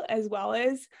well as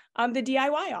the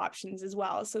DIY options as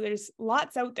well. So there's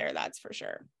lots out there, that's for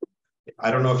sure.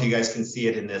 I don't know if you guys can see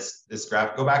it in this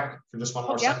graph. Go back for just one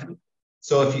more second.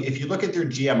 So if you look at their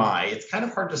GMI, it's kind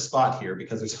of hard to spot here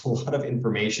because there's a lot of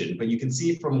information, but you can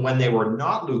see from when they were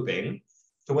not looping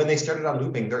to when they started on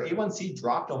looping, their A1C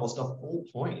dropped almost a full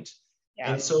point.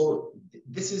 Yeah. And so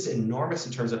this is enormous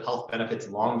in terms of health benefits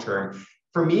long-term.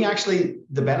 For me, actually,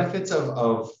 the benefits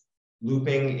of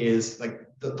looping is like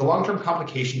the long-term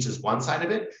complications is one side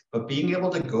of it, but being able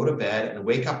to go to bed and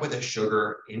wake up with a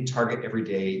sugar in target every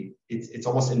day, it's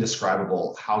almost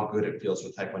indescribable how good it feels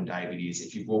with type 1 diabetes.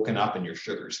 If you've woken up and your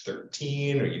sugar's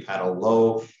 13 or you've had a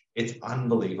low, it's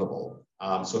unbelievable.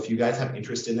 So if you guys have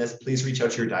interest in this, please reach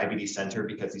out to your diabetes center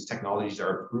because these technologies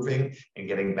are improving and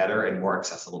getting better and more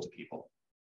accessible to people.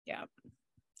 Yeah.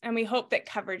 And we hope that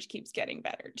coverage keeps getting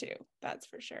better too. That's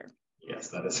for sure. Yes,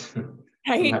 that is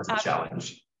right? Sometimes a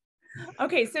challenge.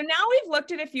 Okay, so now we've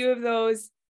looked at a few of those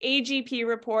AGP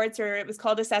reports, or it was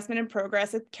called Assessment in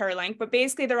Progress at CareLink, but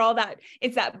basically they're all that,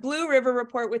 it's that Blue River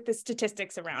report with the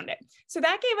statistics around it. So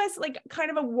that gave us like kind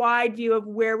of a wide view of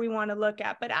where we want to look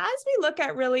at. But as we look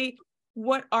at really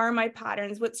what are my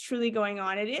patterns, what's truly going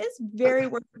on, it is very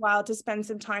worthwhile to spend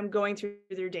some time going through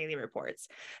their daily reports.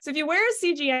 So if you wear a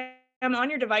CGM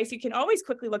on your device, you can always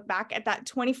quickly look back at that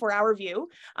 24-hour view.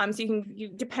 So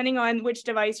you depending on which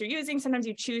device you're using, sometimes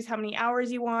you choose how many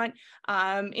hours you want.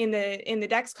 In the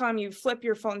Dexcom, you flip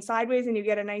your phone sideways and you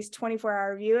get a nice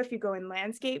 24-hour view if you go in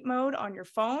landscape mode on your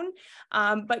phone.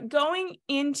 But going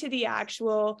into the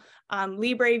actual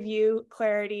Libre View,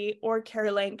 Clarity, or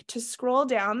CareLink to scroll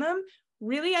down them,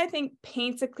 really, I think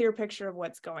paints a clear picture of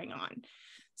what's going on.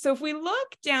 So if we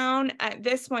look down at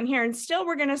this one here, and still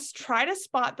we're going to try to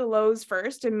spot the lows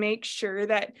first and make sure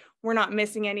that we're not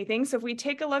missing anything. So if we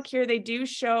take a look here, they do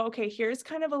show, okay, here's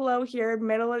kind of a low here,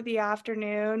 middle of the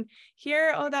afternoon.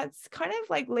 Here, oh, that's kind of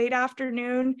like late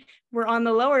afternoon. We're on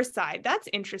the lower side. That's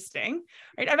interesting,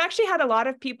 right? I've actually had a lot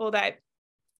of people that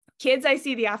kids I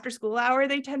see the after school hour,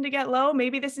 they tend to get low.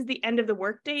 Maybe this is the end of the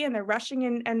workday and they're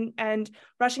rushing and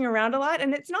rushing around a lot.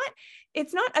 And it's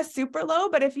not a super low,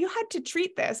 but if you had to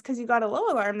treat this because you got a low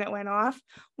alarm that went off,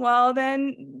 well,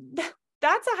 then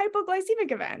that's a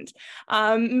hypoglycemic event,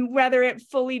 whether it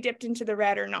fully dipped into the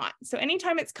red or not. So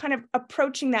anytime it's kind of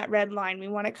approaching that red line, we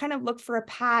want to kind of look for a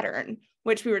pattern,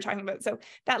 which we were talking about. So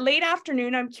that late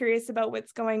afternoon, I'm curious about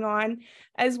what's going on,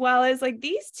 as well as like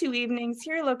these 2 evenings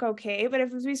here look okay. But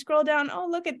if as we scroll down, oh,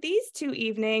 look at these 2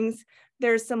 evenings,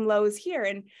 there's some lows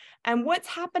here. And what's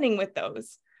happening with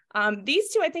those?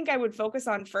 These 2, I think I would focus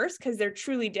on first because they're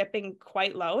truly dipping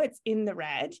quite low. It's in the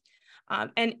red.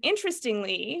 And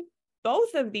interestingly,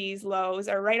 both of these lows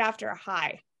are right after a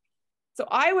high. So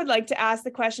I would like to ask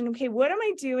the question, okay, what am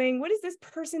I doing? What is this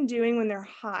person doing when they're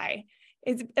high?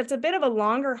 It's a bit of a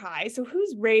longer high. So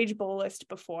who's rage bolused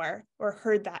before or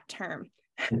heard that term?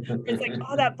 It's like,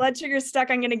 oh, that blood sugar's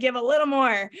stuck. I'm going to give a little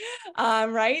more,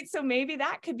 right? So maybe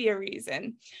that could be a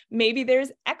reason. Maybe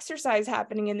there's exercise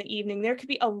happening in the evening. There could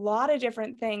be a lot of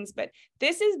different things, but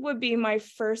this would be my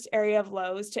first area of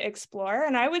lows to explore.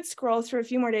 And I would scroll through a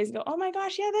few more days and go, oh my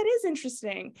gosh, yeah, that is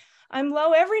interesting. I'm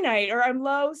low every night, or I'm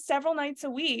low several nights a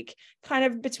week, kind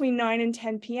of between 9 and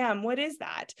 10 p.m. What is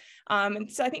that?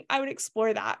 And so I think I would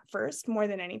explore that first more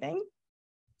than anything.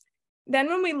 Then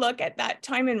when we look at that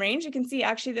time and range, you can see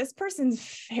actually this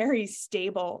person's very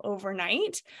stable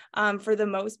overnight. For the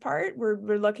most part,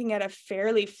 we're looking at a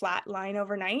fairly flat line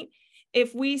overnight.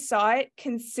 If we saw it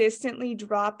consistently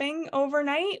dropping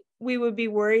overnight, we would be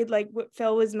worried, like what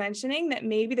Phil was mentioning, that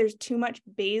maybe there's too much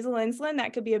basal insulin.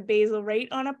 That could be a basal rate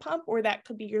on a pump, or that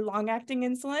could be your long-acting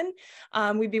insulin.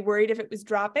 We'd be worried if it was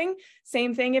dropping.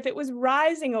 Same thing if it was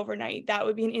rising overnight. That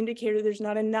would be an indicator there's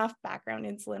not enough background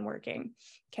insulin working.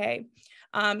 Okay.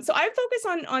 So I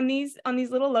focus on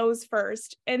these little lows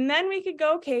first, and then we could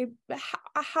go, okay,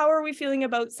 how are we feeling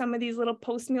about some of these little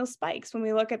post-meal spikes? When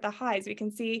we look at the highs, we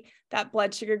can see that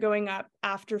blood sugar going up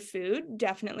after food,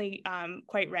 definitely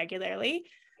quite regularly.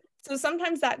 So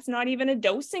sometimes that's not even a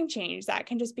dosing change. That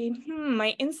can just be,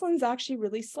 my insulin's actually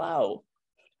really slow.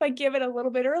 If I give it a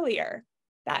little bit earlier,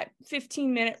 that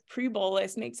 15-minute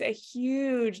pre-bolus makes a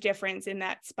huge difference in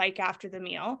that spike after the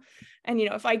meal. And,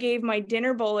 if I gave my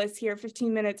dinner bolus here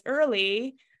 15 minutes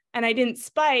early and I didn't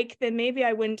spike, then maybe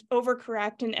I wouldn't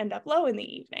overcorrect and end up low in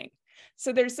the evening.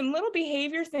 So there's some little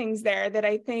behavior things there that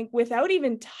I think, without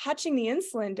even touching the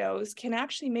insulin dose, can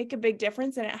actually make a big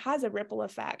difference, and it has a ripple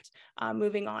effect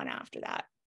moving on after that.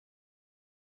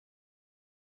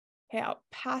 Okay, I'll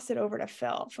pass it over to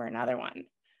Phil for another one.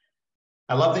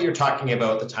 I love that you're talking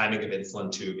about the timing of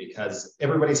insulin too, because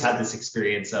everybody's had this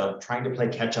experience of trying to play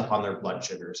catch up on their blood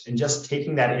sugars, and just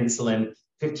taking that insulin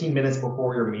 15 minutes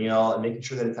before your meal and making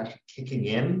sure that it's actually kicking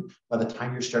in by the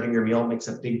time you're starting your meal makes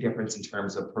a big difference in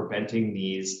terms of preventing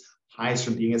these highs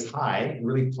from being as high and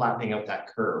really flattening out that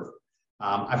curve.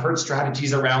 I've heard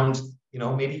strategies around,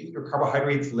 maybe eat your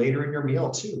carbohydrates later in your meal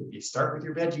too. If you start with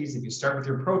your veggies, if you start with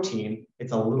your protein,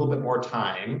 it's a little bit more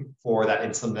time for that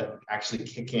insulin to actually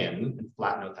kick in and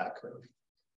flatten out that curve.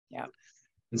 Yeah.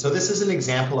 And so this is an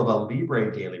example of a Libre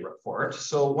daily report.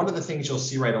 So one of the things you'll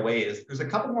see right away is there's a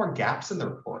couple more gaps in the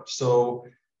report. So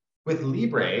with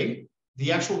Libre,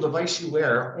 the actual device you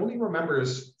wear only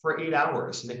remembers for 8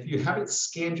 hours. And if you haven't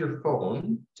scanned your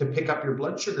phone to pick up your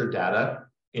blood sugar data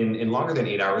in longer than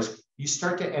 8 hours, you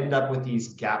start to end up with these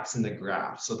gaps in the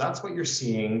graph. So that's what you're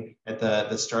seeing at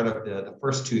the start of the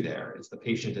first two there. Is the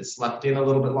patient has slept in a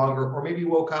little bit longer, or maybe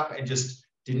woke up and just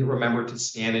didn't remember to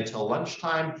scan until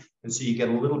lunchtime. And so you get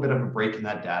a little bit of a break in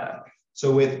that data.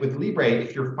 So with Libre,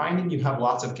 if you're finding you have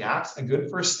lots of gaps, a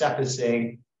good first step is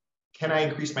saying, can I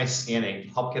increase my scanning to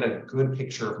help get a good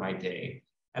picture of my day?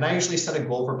 And I usually set a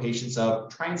goal for patients of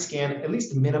try and scan at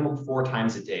least minimum 4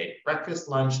 times a day: breakfast,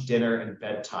 lunch, dinner, and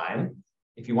bedtime.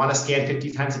 If you want to scan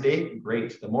 50 times a day,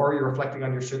 great. The more you're reflecting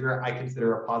on your sugar, I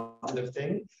consider a positive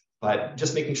thing, but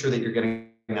just making sure that you're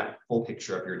getting that full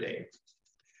picture of your day.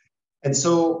 And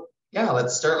so, yeah,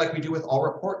 let's start like we do with all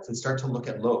reports and start to look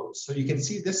at lows. So you can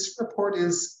see this report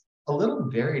is a little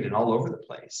varied and all over the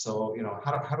place. So,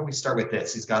 how do we start with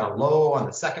this? He's got a low on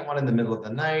the second one in the middle of the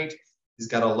night. He's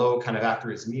got a low kind of after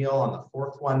his meal on the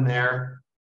fourth one there.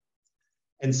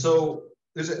 And so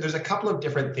there's a couple of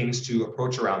different things to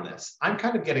approach around this. I'm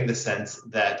kind of getting the sense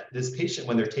that this patient,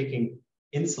 when they're taking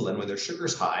insulin, when their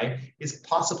sugar's high, is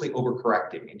possibly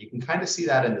overcorrecting. And you can kind of see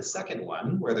that in the second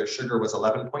one, where their sugar was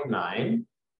 11.9,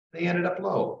 they ended up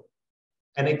low.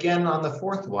 And again, on the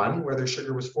fourth one, where their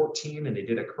sugar was 14 and they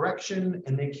did a correction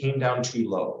and they came down too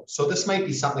low. So this might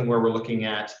be something where we're looking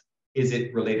at, is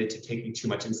it related to taking too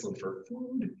much insulin for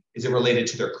food? Is it related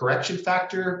to their correction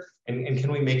factor? And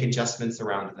can we make adjustments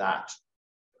around that?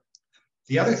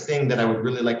 The other thing that I would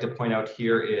really like to point out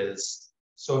here is,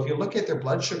 so if you look at their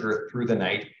blood sugar through the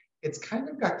night, it's kind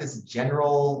of got this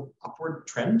general upward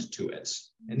trend to it.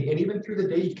 And even through the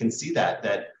day, you can see that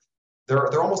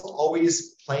they're almost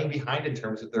always playing behind in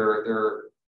terms of their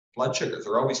blood sugars.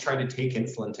 They're always trying to take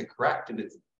insulin to correct, and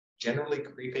it's generally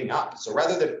creeping up. So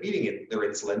rather than feeding their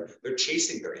insulin, they're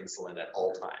chasing their insulin at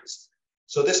all times.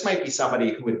 So this might be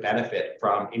somebody who would benefit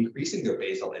from increasing their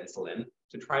basal insulin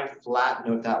to try and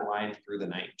flatten out that line through the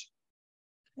night.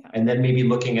 Yeah. And then maybe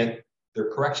looking at their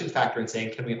correction factor and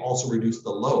saying, can we also reduce the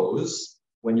lows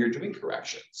when you're doing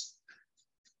corrections?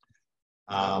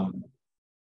 And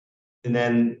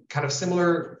then kind of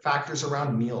similar factors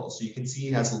around meals. So you can see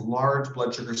he has large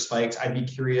blood sugar spikes. I'd be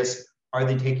curious, are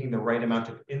they taking the right amount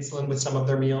of insulin with some of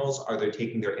their meals? Are they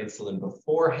taking their insulin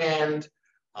beforehand?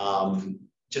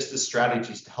 Just the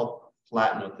strategies to help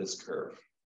flatten out this curve.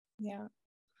 Yeah.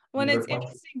 Well, and it's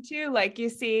interesting too, like you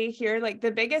see here, like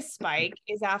the biggest spike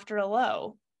is after a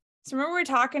low. So remember we're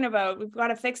talking about, we've got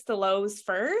to fix the lows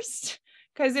first,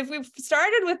 because if we've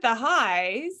started with the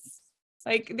highs,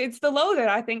 like it's the low that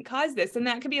I think caused this. And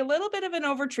that could be a little bit of an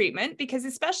overtreatment, because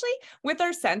especially with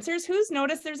our sensors, who's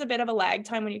noticed there's a bit of a lag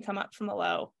time when you come up from a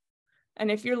low? And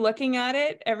if you're looking at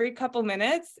it every couple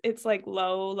minutes, it's like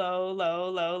low, low, low,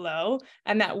 low, low.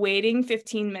 And that waiting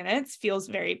 15 minutes feels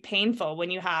very painful when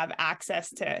you have access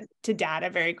to data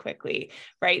very quickly,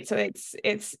 right? So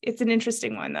it's an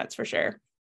interesting one, that's for sure.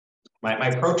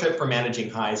 My pro tip for managing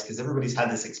highs, because everybody's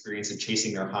had this experience of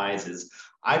chasing their highs, is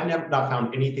I've not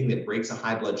found anything that breaks a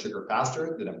high blood sugar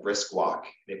faster than a brisk walk.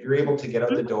 And if you're able to get out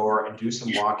the door and do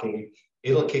some walking,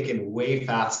 it'll kick in way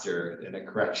faster than a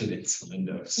correction insulin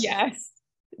dose. Yes.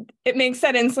 It makes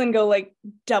that insulin go like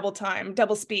double time,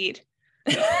 double speed.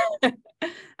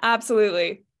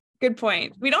 Absolutely. Good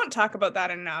point. We don't talk about that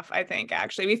enough, I think,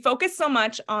 actually. We focus so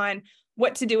much on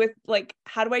what to do with, like,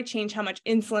 how do I change how much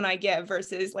insulin I give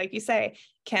versus, like you say,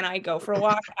 can I go for a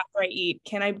walk after I eat?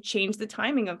 Can I change the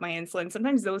timing of my insulin?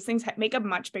 Sometimes those things make a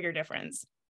much bigger difference.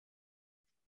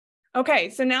 Okay,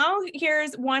 so now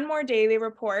here's one more daily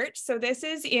report. So this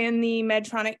is in the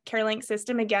Medtronic CareLink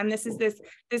system. Again, this is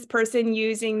this person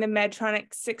using the Medtronic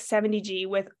 670G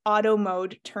with auto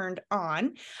mode turned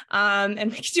on.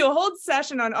 And we could do a whole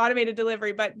session on automated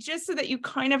delivery, but just so that you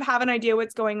kind of have an idea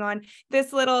what's going on,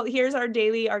 here's our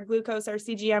daily, our glucose, our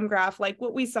CGM graph, like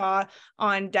what we saw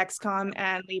on Dexcom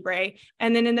and Libre.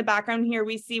 And then in the background here,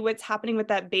 we see what's happening with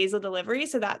that basal delivery.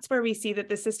 So that's where we see that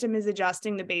the system is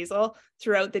adjusting the basal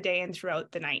throughout the day and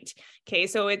throughout the night. Okay,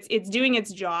 so it's doing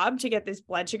its job to get this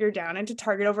blood sugar down into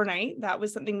target overnight. That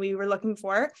was something we were looking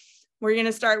for. We're going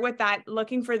to start with that,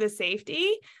 looking for the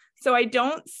safety. So I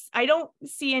don't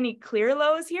see any clear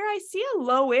lows here. I see a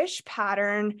lowish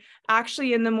pattern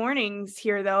actually in the mornings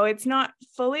here, though. It's not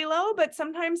fully low, but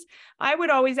sometimes I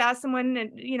would always ask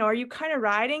someone, are you kind of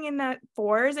riding in that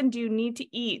 4s, and do you need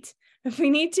to eat? If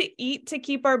we need to eat to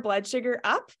keep our blood sugar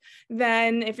up,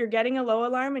 then if you're getting a low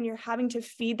alarm and you're having to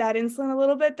feed that insulin a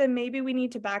little bit, then maybe we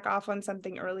need to back off on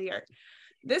something earlier.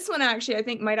 This one actually, I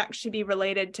think, might actually be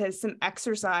related to some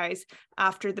exercise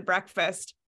after the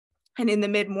breakfast and in the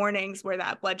mid mornings where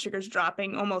that blood sugar is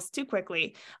dropping almost too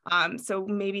quickly. So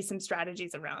maybe some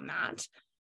strategies around that.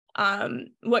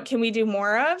 What can we do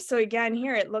more of? So again,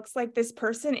 here, it looks like this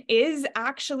person is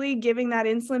actually giving that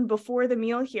insulin before the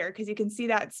meal here, because you can see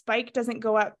that spike doesn't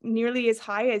go up nearly as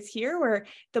high as here where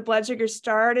the blood sugar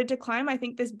started to climb. I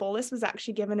think this bolus was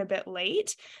actually given a bit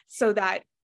late, so that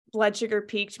blood sugar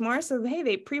peaked more. So, hey,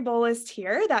 they pre-bolused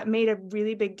here. That made a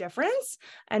really big difference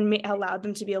and allowed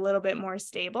them to be a little bit more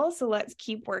stable. So let's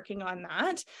keep working on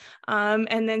that.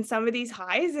 And then some of these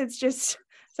highs, it's just,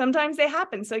 sometimes they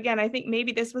happen. So again, I think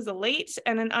maybe this was a late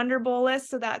and an under bolus.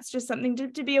 So that's just something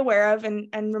to be aware of and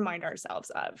remind ourselves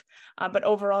of. But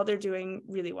overall, they're doing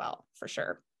really well for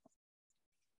sure.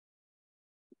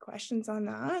 Questions on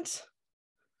that?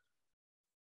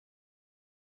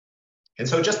 And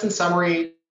so just in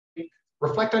summary,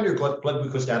 reflect on your blood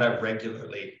glucose data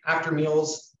regularly. After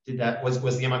meals,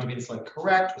 was the amount of insulin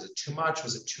correct? Was it too much?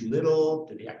 Was it too little?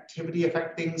 Did the activity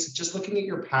affect things? Just looking at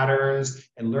your patterns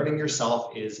and learning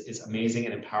yourself is amazing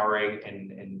and empowering,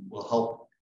 and will help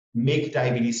make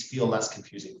diabetes feel less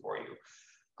confusing for you.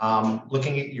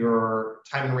 Looking at your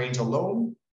time and range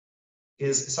alone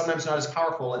is sometimes not as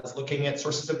powerful as looking at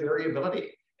sources of variability.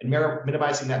 And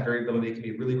minimizing that variability can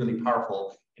be really, really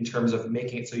powerful in terms of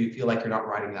making it so you feel like you're not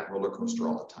riding that roller coaster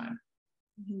all the time.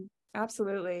 Mm-hmm.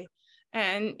 Absolutely.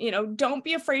 And, don't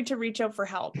be afraid to reach out for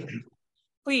help.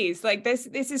 Please, like this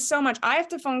is so much. I have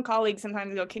to phone colleagues sometimes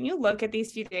and go, can you look at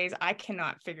these few days? I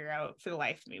cannot figure out for the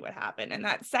life of me what happened. And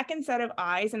that second set of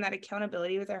eyes and that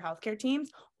accountability with our healthcare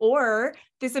teams, or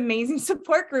this amazing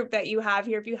support group that you have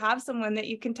here. If you have someone that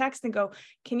you can text and go,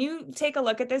 can you take a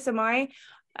look at this?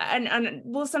 And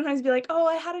we'll sometimes be like, oh,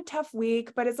 I had a tough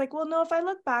week, but it's like, well, no, if I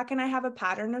look back and I have a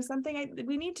pattern of something,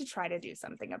 we need to try to do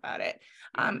something about it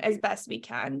as best we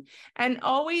can. And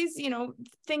always,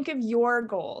 think of your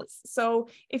goals. So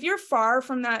if you're far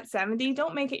from that 70,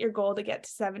 don't make it your goal to get to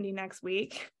 70 next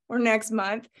week or next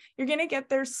month. You're going to get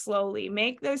there slowly.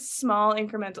 Make those small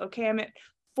incremental. Okay, I'm at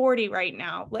 40 right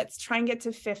now. Let's try and get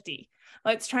to 50.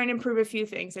 Let's try and improve a few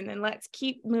things, and then let's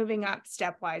keep moving up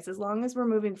stepwise. As long as we're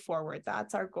moving forward,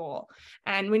 that's our goal.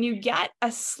 And when you get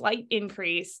a slight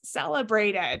increase,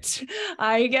 celebrate it.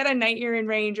 You get a night you're in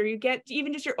range, or you get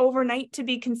even just your overnight to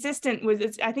be consistent with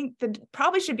it. I think that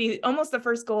probably should be almost the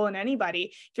first goal in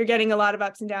anybody. If you're getting a lot of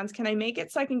ups and downs, can I make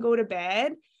it so I can go to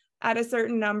bed at a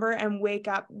certain number and wake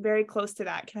up very close to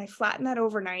that? Can I flatten that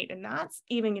overnight? And that's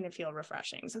even going to feel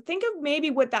refreshing. So think of maybe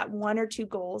what that 1 or 2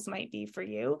 goals might be for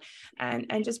you,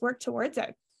 and just work towards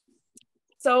it.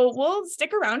 So we'll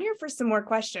stick around here for some more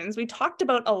questions. We talked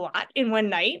about a lot in one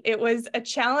night. It was a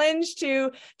challenge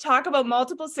to talk about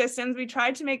multiple systems. We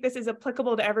tried to make this as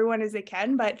applicable to everyone as they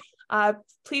can, but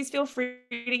please feel free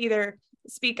to either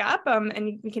speak up,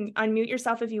 and you can unmute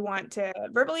yourself if you want to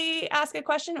verbally ask a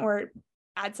question or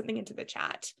add something into the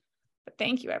chat. But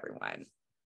thank you, everyone.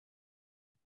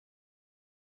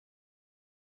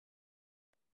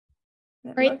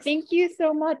 All right, thank you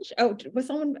so much. Oh, was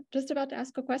someone just about to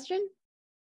ask a question?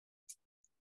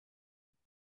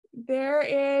 There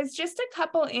is just a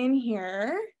couple in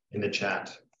here. In the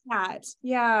chat.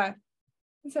 Yeah.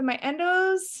 So my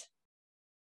endos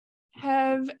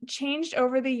have changed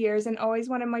over the years and always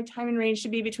wanted my time in range to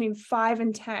be between 5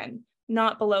 and 10,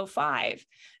 not below 5.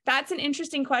 That's an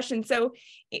interesting question. So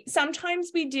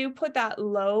sometimes we do put that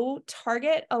low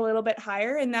target a little bit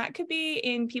higher, and that could be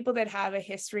in people that have a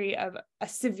history of a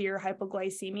severe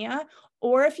hypoglycemia,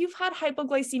 or if you've had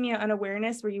hypoglycemia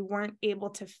unawareness where you weren't able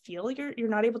to feel you're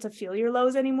not able to feel your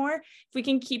lows anymore. If we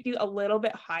can keep you a little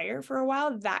bit higher for a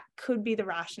while, that could be the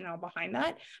rationale behind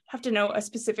that. Have to know a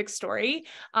specific story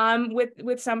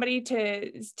with somebody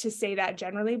to say that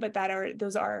generally, but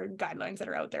those are guidelines that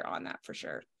are out there on that for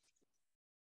sure.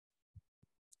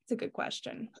 It's a good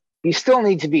question. You still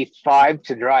need to be 5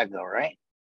 to drive though, right?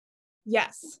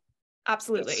 Yes,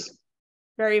 absolutely. Yes.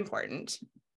 Very important.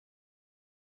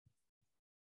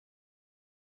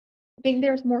 I think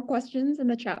there's more questions in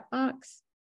the chat box.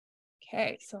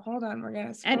 Okay, so hold on, we're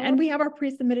gonna and we have our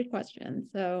pre-submitted questions,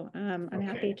 so I'm Okay.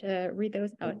 happy to read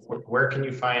those out. Where can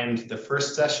you find the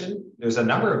first session? There's a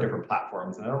number of different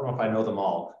platforms, and I don't know if I know them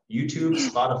all. YouTube,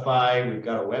 Spotify, we've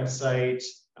got a website.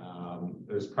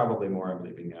 There's probably more I'm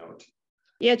leaving out.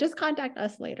 Yeah, just contact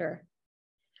us later.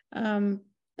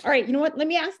 All right, you know what? Let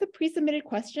me ask the pre-submitted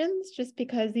questions just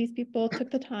because these people took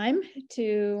the time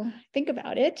to think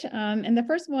about it. And the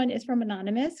first one is from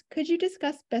Anonymous. Could you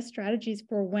discuss best strategies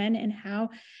for when and how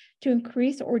to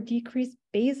increase or decrease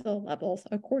basal levels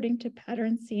according to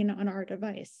patterns seen on our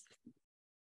device?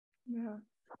 Yeah.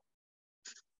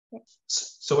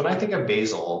 So when I think of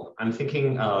basal, I'm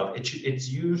thinking of it's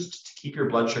used to keep your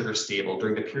blood sugar stable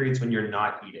during the periods when you're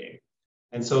not eating.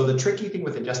 And so the tricky thing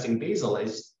with adjusting basal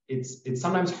is it's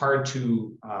sometimes hard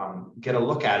to get a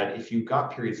look at it if you've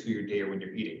got periods through your day or when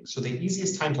you're eating. So the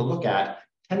easiest time to look at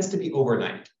tends to be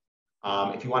overnight.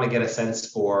 If you want to get a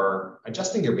sense for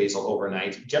adjusting your basal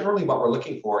overnight, generally what we're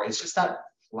looking for is just that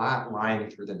flat line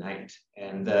through the night.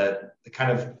 And the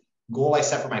kind of goal I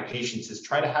set for my patients is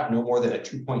try to have no more than a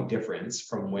 2-point difference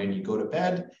from when you go to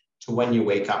bed to when you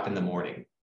wake up in the morning.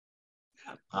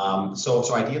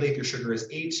 So ideally, if your sugar is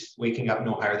 8, waking up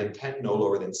no higher than 10, no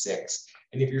lower than 6.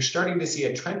 And if you're starting to see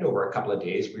a trend over a couple of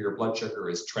days where your blood sugar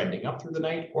is trending up through the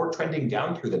night or trending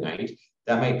down through the night,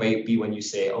 that might be when you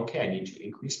say, okay, I need to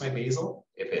increase my basal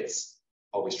if it's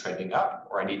always trending up,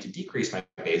 or I need to decrease my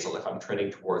basal if I'm trending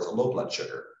towards a low blood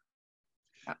sugar.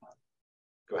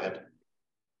 Go ahead.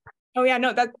 Oh yeah,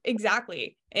 no, that's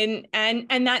exactly. And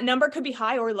that number could be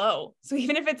high or low. So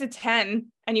even if it's a 10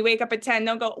 and you wake up at 10,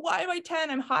 don't go, why am I 10?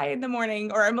 I'm high in the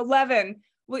morning, or I'm 11.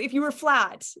 Well, if you were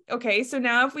flat, okay. So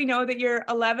now if we know that you're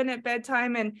 11 at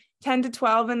bedtime and 10 to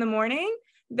 12 in the morning,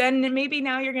 then maybe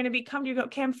now you're going to be comfortable. You go,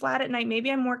 okay, I'm flat at night.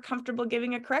 Maybe I'm more comfortable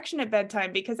giving a correction at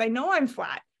bedtime because I know I'm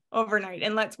flat overnight,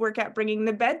 and let's work at bringing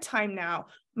the bedtime now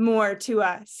more to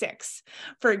a 6,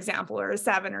 for example, or a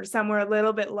 7, or somewhere a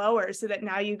little bit lower, so that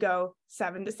now you go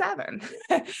 7 to 7,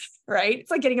 right? It's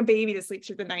like getting a baby to sleep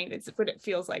through the night. It's what it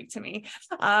feels like to me.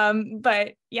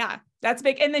 But yeah, that's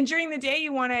big. And then during the day,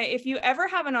 you want to, if you ever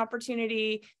have an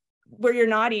opportunity where you're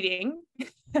not eating,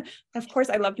 of course,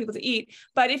 I love people to eat,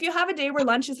 but if you have a day where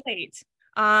lunch is late,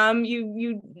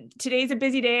 today's a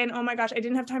busy day and oh my gosh, I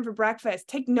didn't have time for breakfast,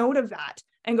 take note of that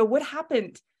and go, what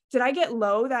happened? Did I get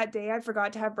low that day? I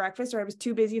forgot to have breakfast, or I was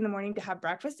too busy in the morning to have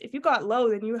breakfast. If you got low,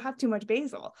 then you have too much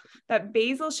basal. That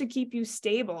basal should keep you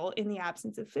stable in the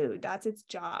absence of food. That's its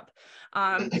job.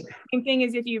 Same thing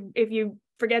is if you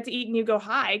forget to eat and you go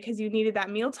high because you needed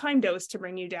that mealtime dose to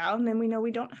bring you down, then we know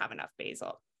we don't have enough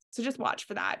basal. So just watch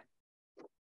for that.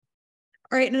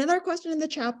 All right, another question in the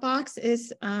chat box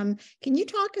is, can you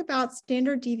talk about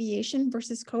standard deviation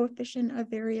versus coefficient of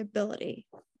variability?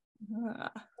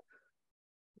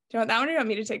 Do you want that one, or do you want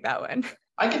me to take that one?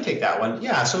 I can take that one.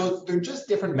 Yeah, so they're just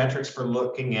different metrics for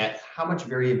looking at how much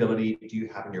variability do you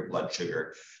have in your blood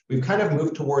sugar. We've kind of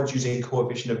moved towards using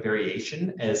coefficient of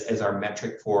variation as our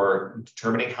metric for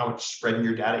determining how much spread in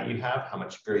your data you have, how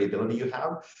much variability you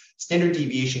have. Standard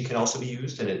deviation can also be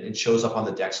used, and it shows up on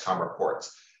the Dexcom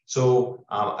reports. So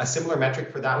a similar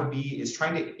metric for that would be is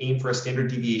trying to aim for a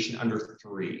standard deviation under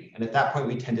 3. And at that point,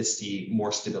 we tend to see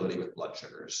more stability with blood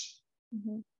sugars.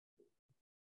 Mm-hmm.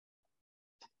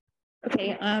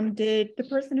 Okay, did the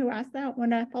person who asked that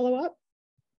want to follow up?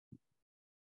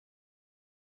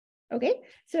 Okay,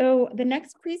 so the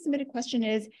next pre-submitted question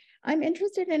is, I'm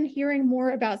interested in hearing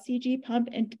more about CGM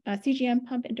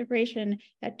pump integration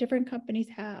that different companies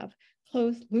have,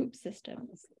 closed loop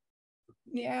systems.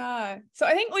 Yeah. So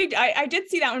I think I did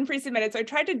see that one pre-submitted. So I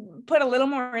tried to put a little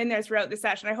more in there throughout the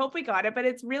session. I hope we got it, but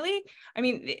it's really, I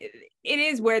mean, it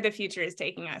is where the future is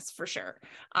taking us for sure.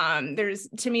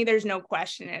 To me, there's no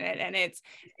question in it. And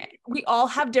we all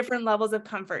have different levels of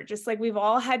comfort, just like we've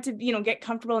all had to, get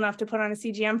comfortable enough to put on a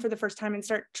CGM for the first time and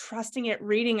start trusting it,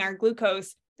 reading our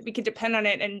glucose, that we could depend on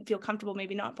it and feel comfortable,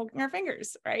 maybe not poking our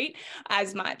fingers, right,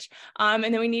 as much. And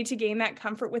then we need to gain that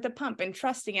comfort with a pump and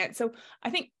trusting it. So I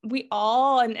think we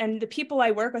all, and the people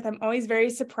I work with, I'm always very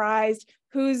surprised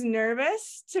who's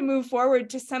nervous to move forward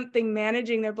to something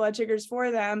managing their blood sugars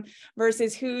for them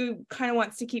versus who kind of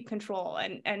wants to keep control.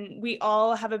 And we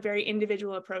all have a very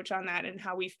individual approach on that and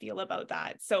how we feel about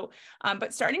that. So,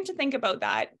 but starting to think about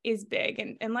that is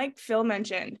big. And like Phil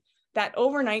mentioned, that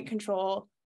overnight control,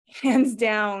 hands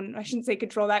down, I shouldn't say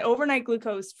control, that overnight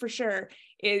glucose for sure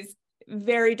is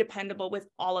very dependable with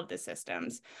all of the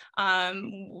systems.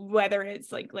 Whether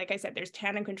it's like I said, there's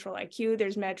Tandem Control IQ,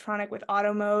 there's Medtronic with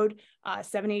auto mode,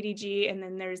 780G, and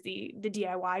then there's the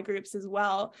DIY groups as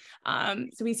well.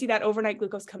 So we see that overnight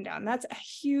glucose come down. That's a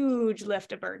huge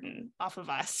lift of burden off of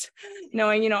us.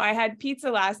 Knowing, I had pizza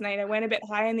last night, I went a bit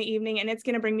high in the evening, and it's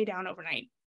going to bring me down overnight.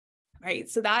 Right.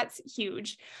 So that's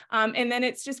huge. And then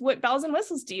it's just what bells and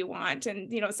whistles do you want?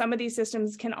 And, some of these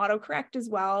systems can autocorrect as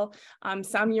well.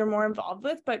 Some you're more involved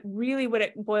with, but really what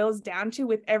it boils down to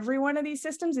with every one of these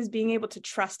systems is being able to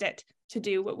trust it to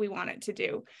do what we want it to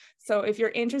do. So if you're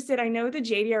interested, I know the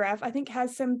JDRF, I think,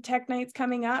 has some tech nights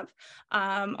coming up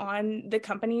on the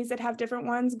companies that have different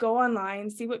ones. Go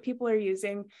online, see what people are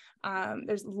using.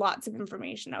 There's lots of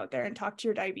information out there, and talk to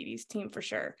your diabetes team for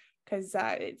sure, because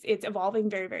it's evolving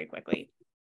very, very quickly.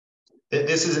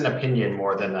 This is an opinion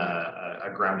more than a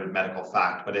grounded medical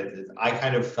fact, but I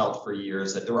kind of felt for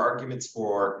years that there were arguments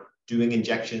for doing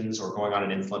injections or going on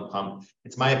an insulin pump.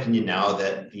 It's my opinion now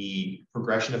that the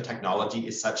progression of technology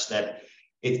is such that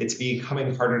it's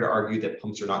becoming harder to argue that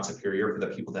pumps are not superior for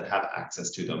the people that have access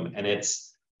to them. And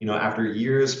it's, after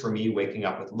years for me waking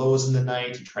up with lows in the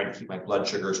night and trying to keep my blood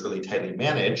sugars really tightly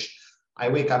managed, I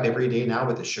wake up every day now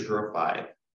with a sugar of 5.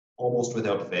 Almost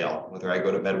without fail. Whether I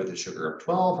go to bed with a sugar of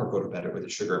 12 or go to bed with a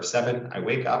sugar of 7, I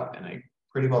wake up and I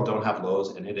pretty well don't have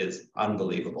lows, and it is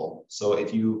unbelievable. So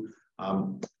if you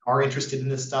are interested in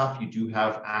this stuff, you do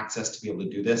have access to be able to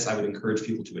do this, I would encourage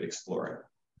people to explore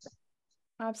it.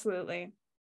 Absolutely.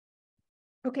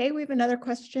 Okay, we have another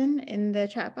question in the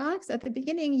chat box. At the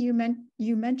beginning,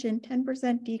 you mentioned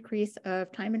 10% decrease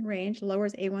of time in range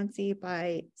lowers A1C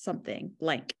by something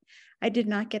blank. I did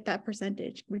not get that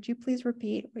percentage. Would you please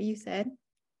repeat what you said?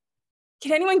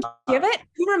 Can anyone give it?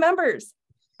 Who remembers?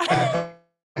 Quiz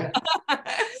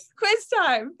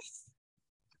time.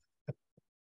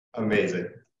 Amazing.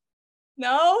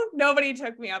 No, nobody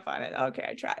took me up on it. Okay,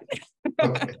 I tried.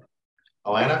 Okay.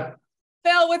 Alana?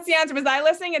 Phil, what's the answer? Was I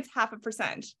listening? It's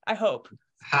 0.5%, I hope.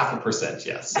 0.5%,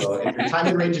 yes. So if your time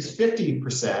in range is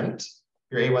 50%,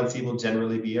 your A1C will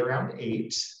generally be around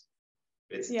 8. If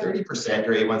it's 30%,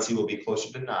 your A1C will be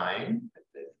closer to 9.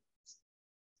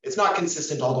 It's not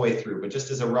consistent all the way through, but just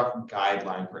as a rough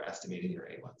guideline for estimating your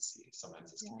A1C,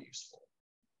 sometimes this can be useful.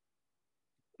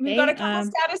 We've got a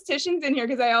couple statisticians in here,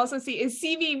 because I also see, is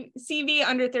CV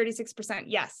under 36%?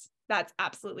 Yes, that's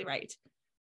absolutely right.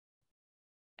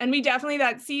 And we definitely,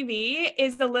 that CV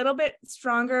is a little bit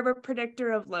stronger of a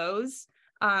predictor of lows.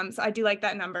 So I do like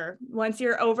that number. Once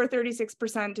you're over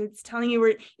 36%, it's telling you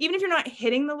even if you're not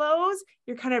hitting the lows,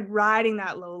 you're kind of riding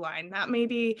that low line. That may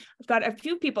be, I've got a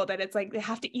few people that it's like they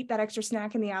have to eat that extra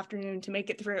snack in the afternoon to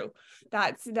make it through.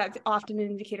 That's often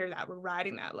an indicator that we're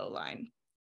riding that low line.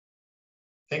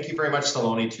 Thank you very much,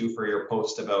 Saloni, too, for your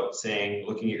post about saying,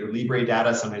 looking at your Libre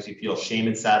data, sometimes you feel shame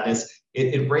and sadness.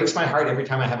 It breaks my heart every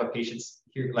time I have a patient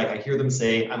here, I hear them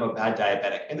say, I'm a bad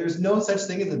diabetic. And there's no such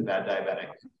thing as a bad diabetic.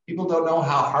 People don't know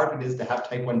how hard it is to have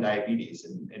type 1 diabetes,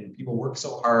 and people work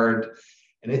so hard,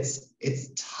 and it's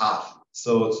tough.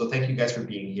 So thank you guys for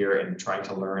being here and trying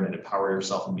to learn and empower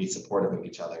yourself and be supportive of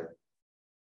each other.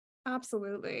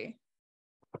 Absolutely.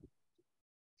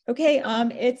 Okay,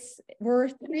 we're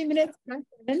 3 minutes past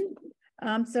 7.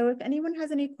 So if anyone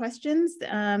has any questions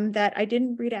that I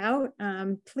didn't read out,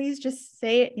 please just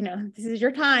say it, this is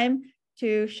your time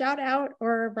to shout out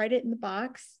or write it in the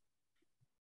box.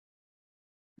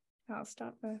 I'll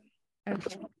stop there.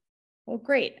 Okay. Well,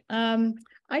 great.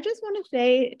 I just want to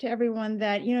say to everyone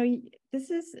that, you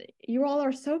all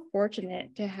are so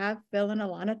fortunate to have Phil and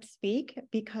Alana to speak,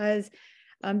 because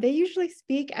they usually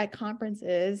speak at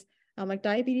conferences like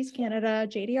Diabetes Canada,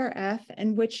 JDRF,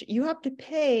 in which you have to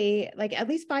pay like at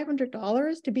least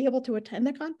 $500 to be able to attend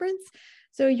the conference.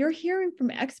 So you're hearing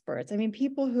from experts. I mean,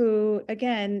 people who,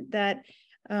 again, that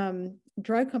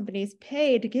drug companies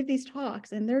pay to give these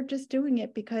talks, and they're just doing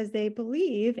it because they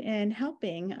believe in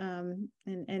helping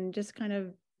and just kind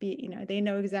of be, you know, they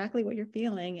know exactly what you're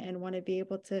feeling and want to be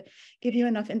able to give you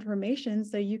enough information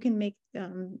so you can make,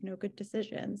 you know, good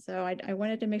decisions. So I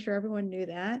wanted to make sure everyone knew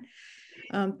that.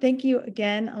 Thank you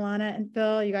again, Alana and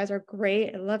Phil. You guys are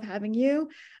great. I love having you.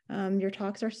 Your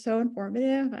talks are so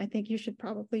informative. I think you should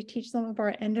probably teach some of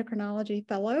our endocrinology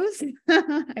fellows.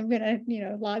 I'm going to, you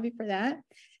know, lobby for that.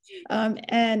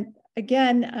 And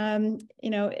again, you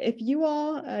know, if you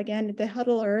all, again, the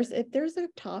huddlers, if there's a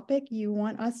topic you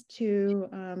want us to,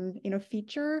 you know,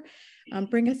 feature,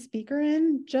 bring a speaker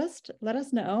in, just let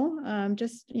us know.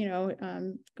 Just, you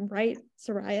know, write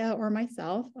Soraya or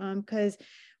myself, because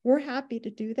we're happy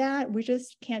to do that. We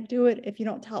just can't do it if you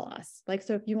don't tell us. Like,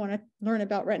 so if you want to learn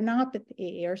about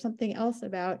retinopathy or something else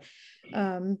about,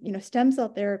 you know, stem cell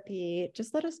therapy,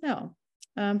 just let us know.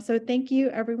 So thank you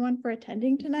everyone for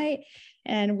attending tonight,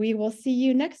 and we will see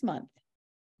you next month.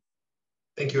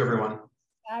 Thank you, everyone.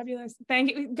 Fabulous.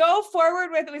 Thank you. Go forward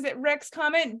with, was it Rick's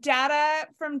comment? Data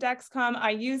from Dexcom.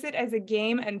 I use it as a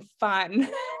game and fun.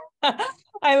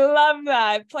 I love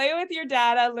that. Play with your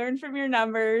data, learn from your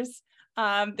numbers.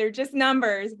 They're just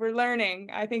numbers. We're learning.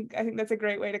 I think that's a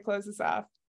great way to close this off.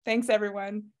 Thanks,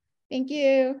 everyone. Thank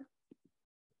you.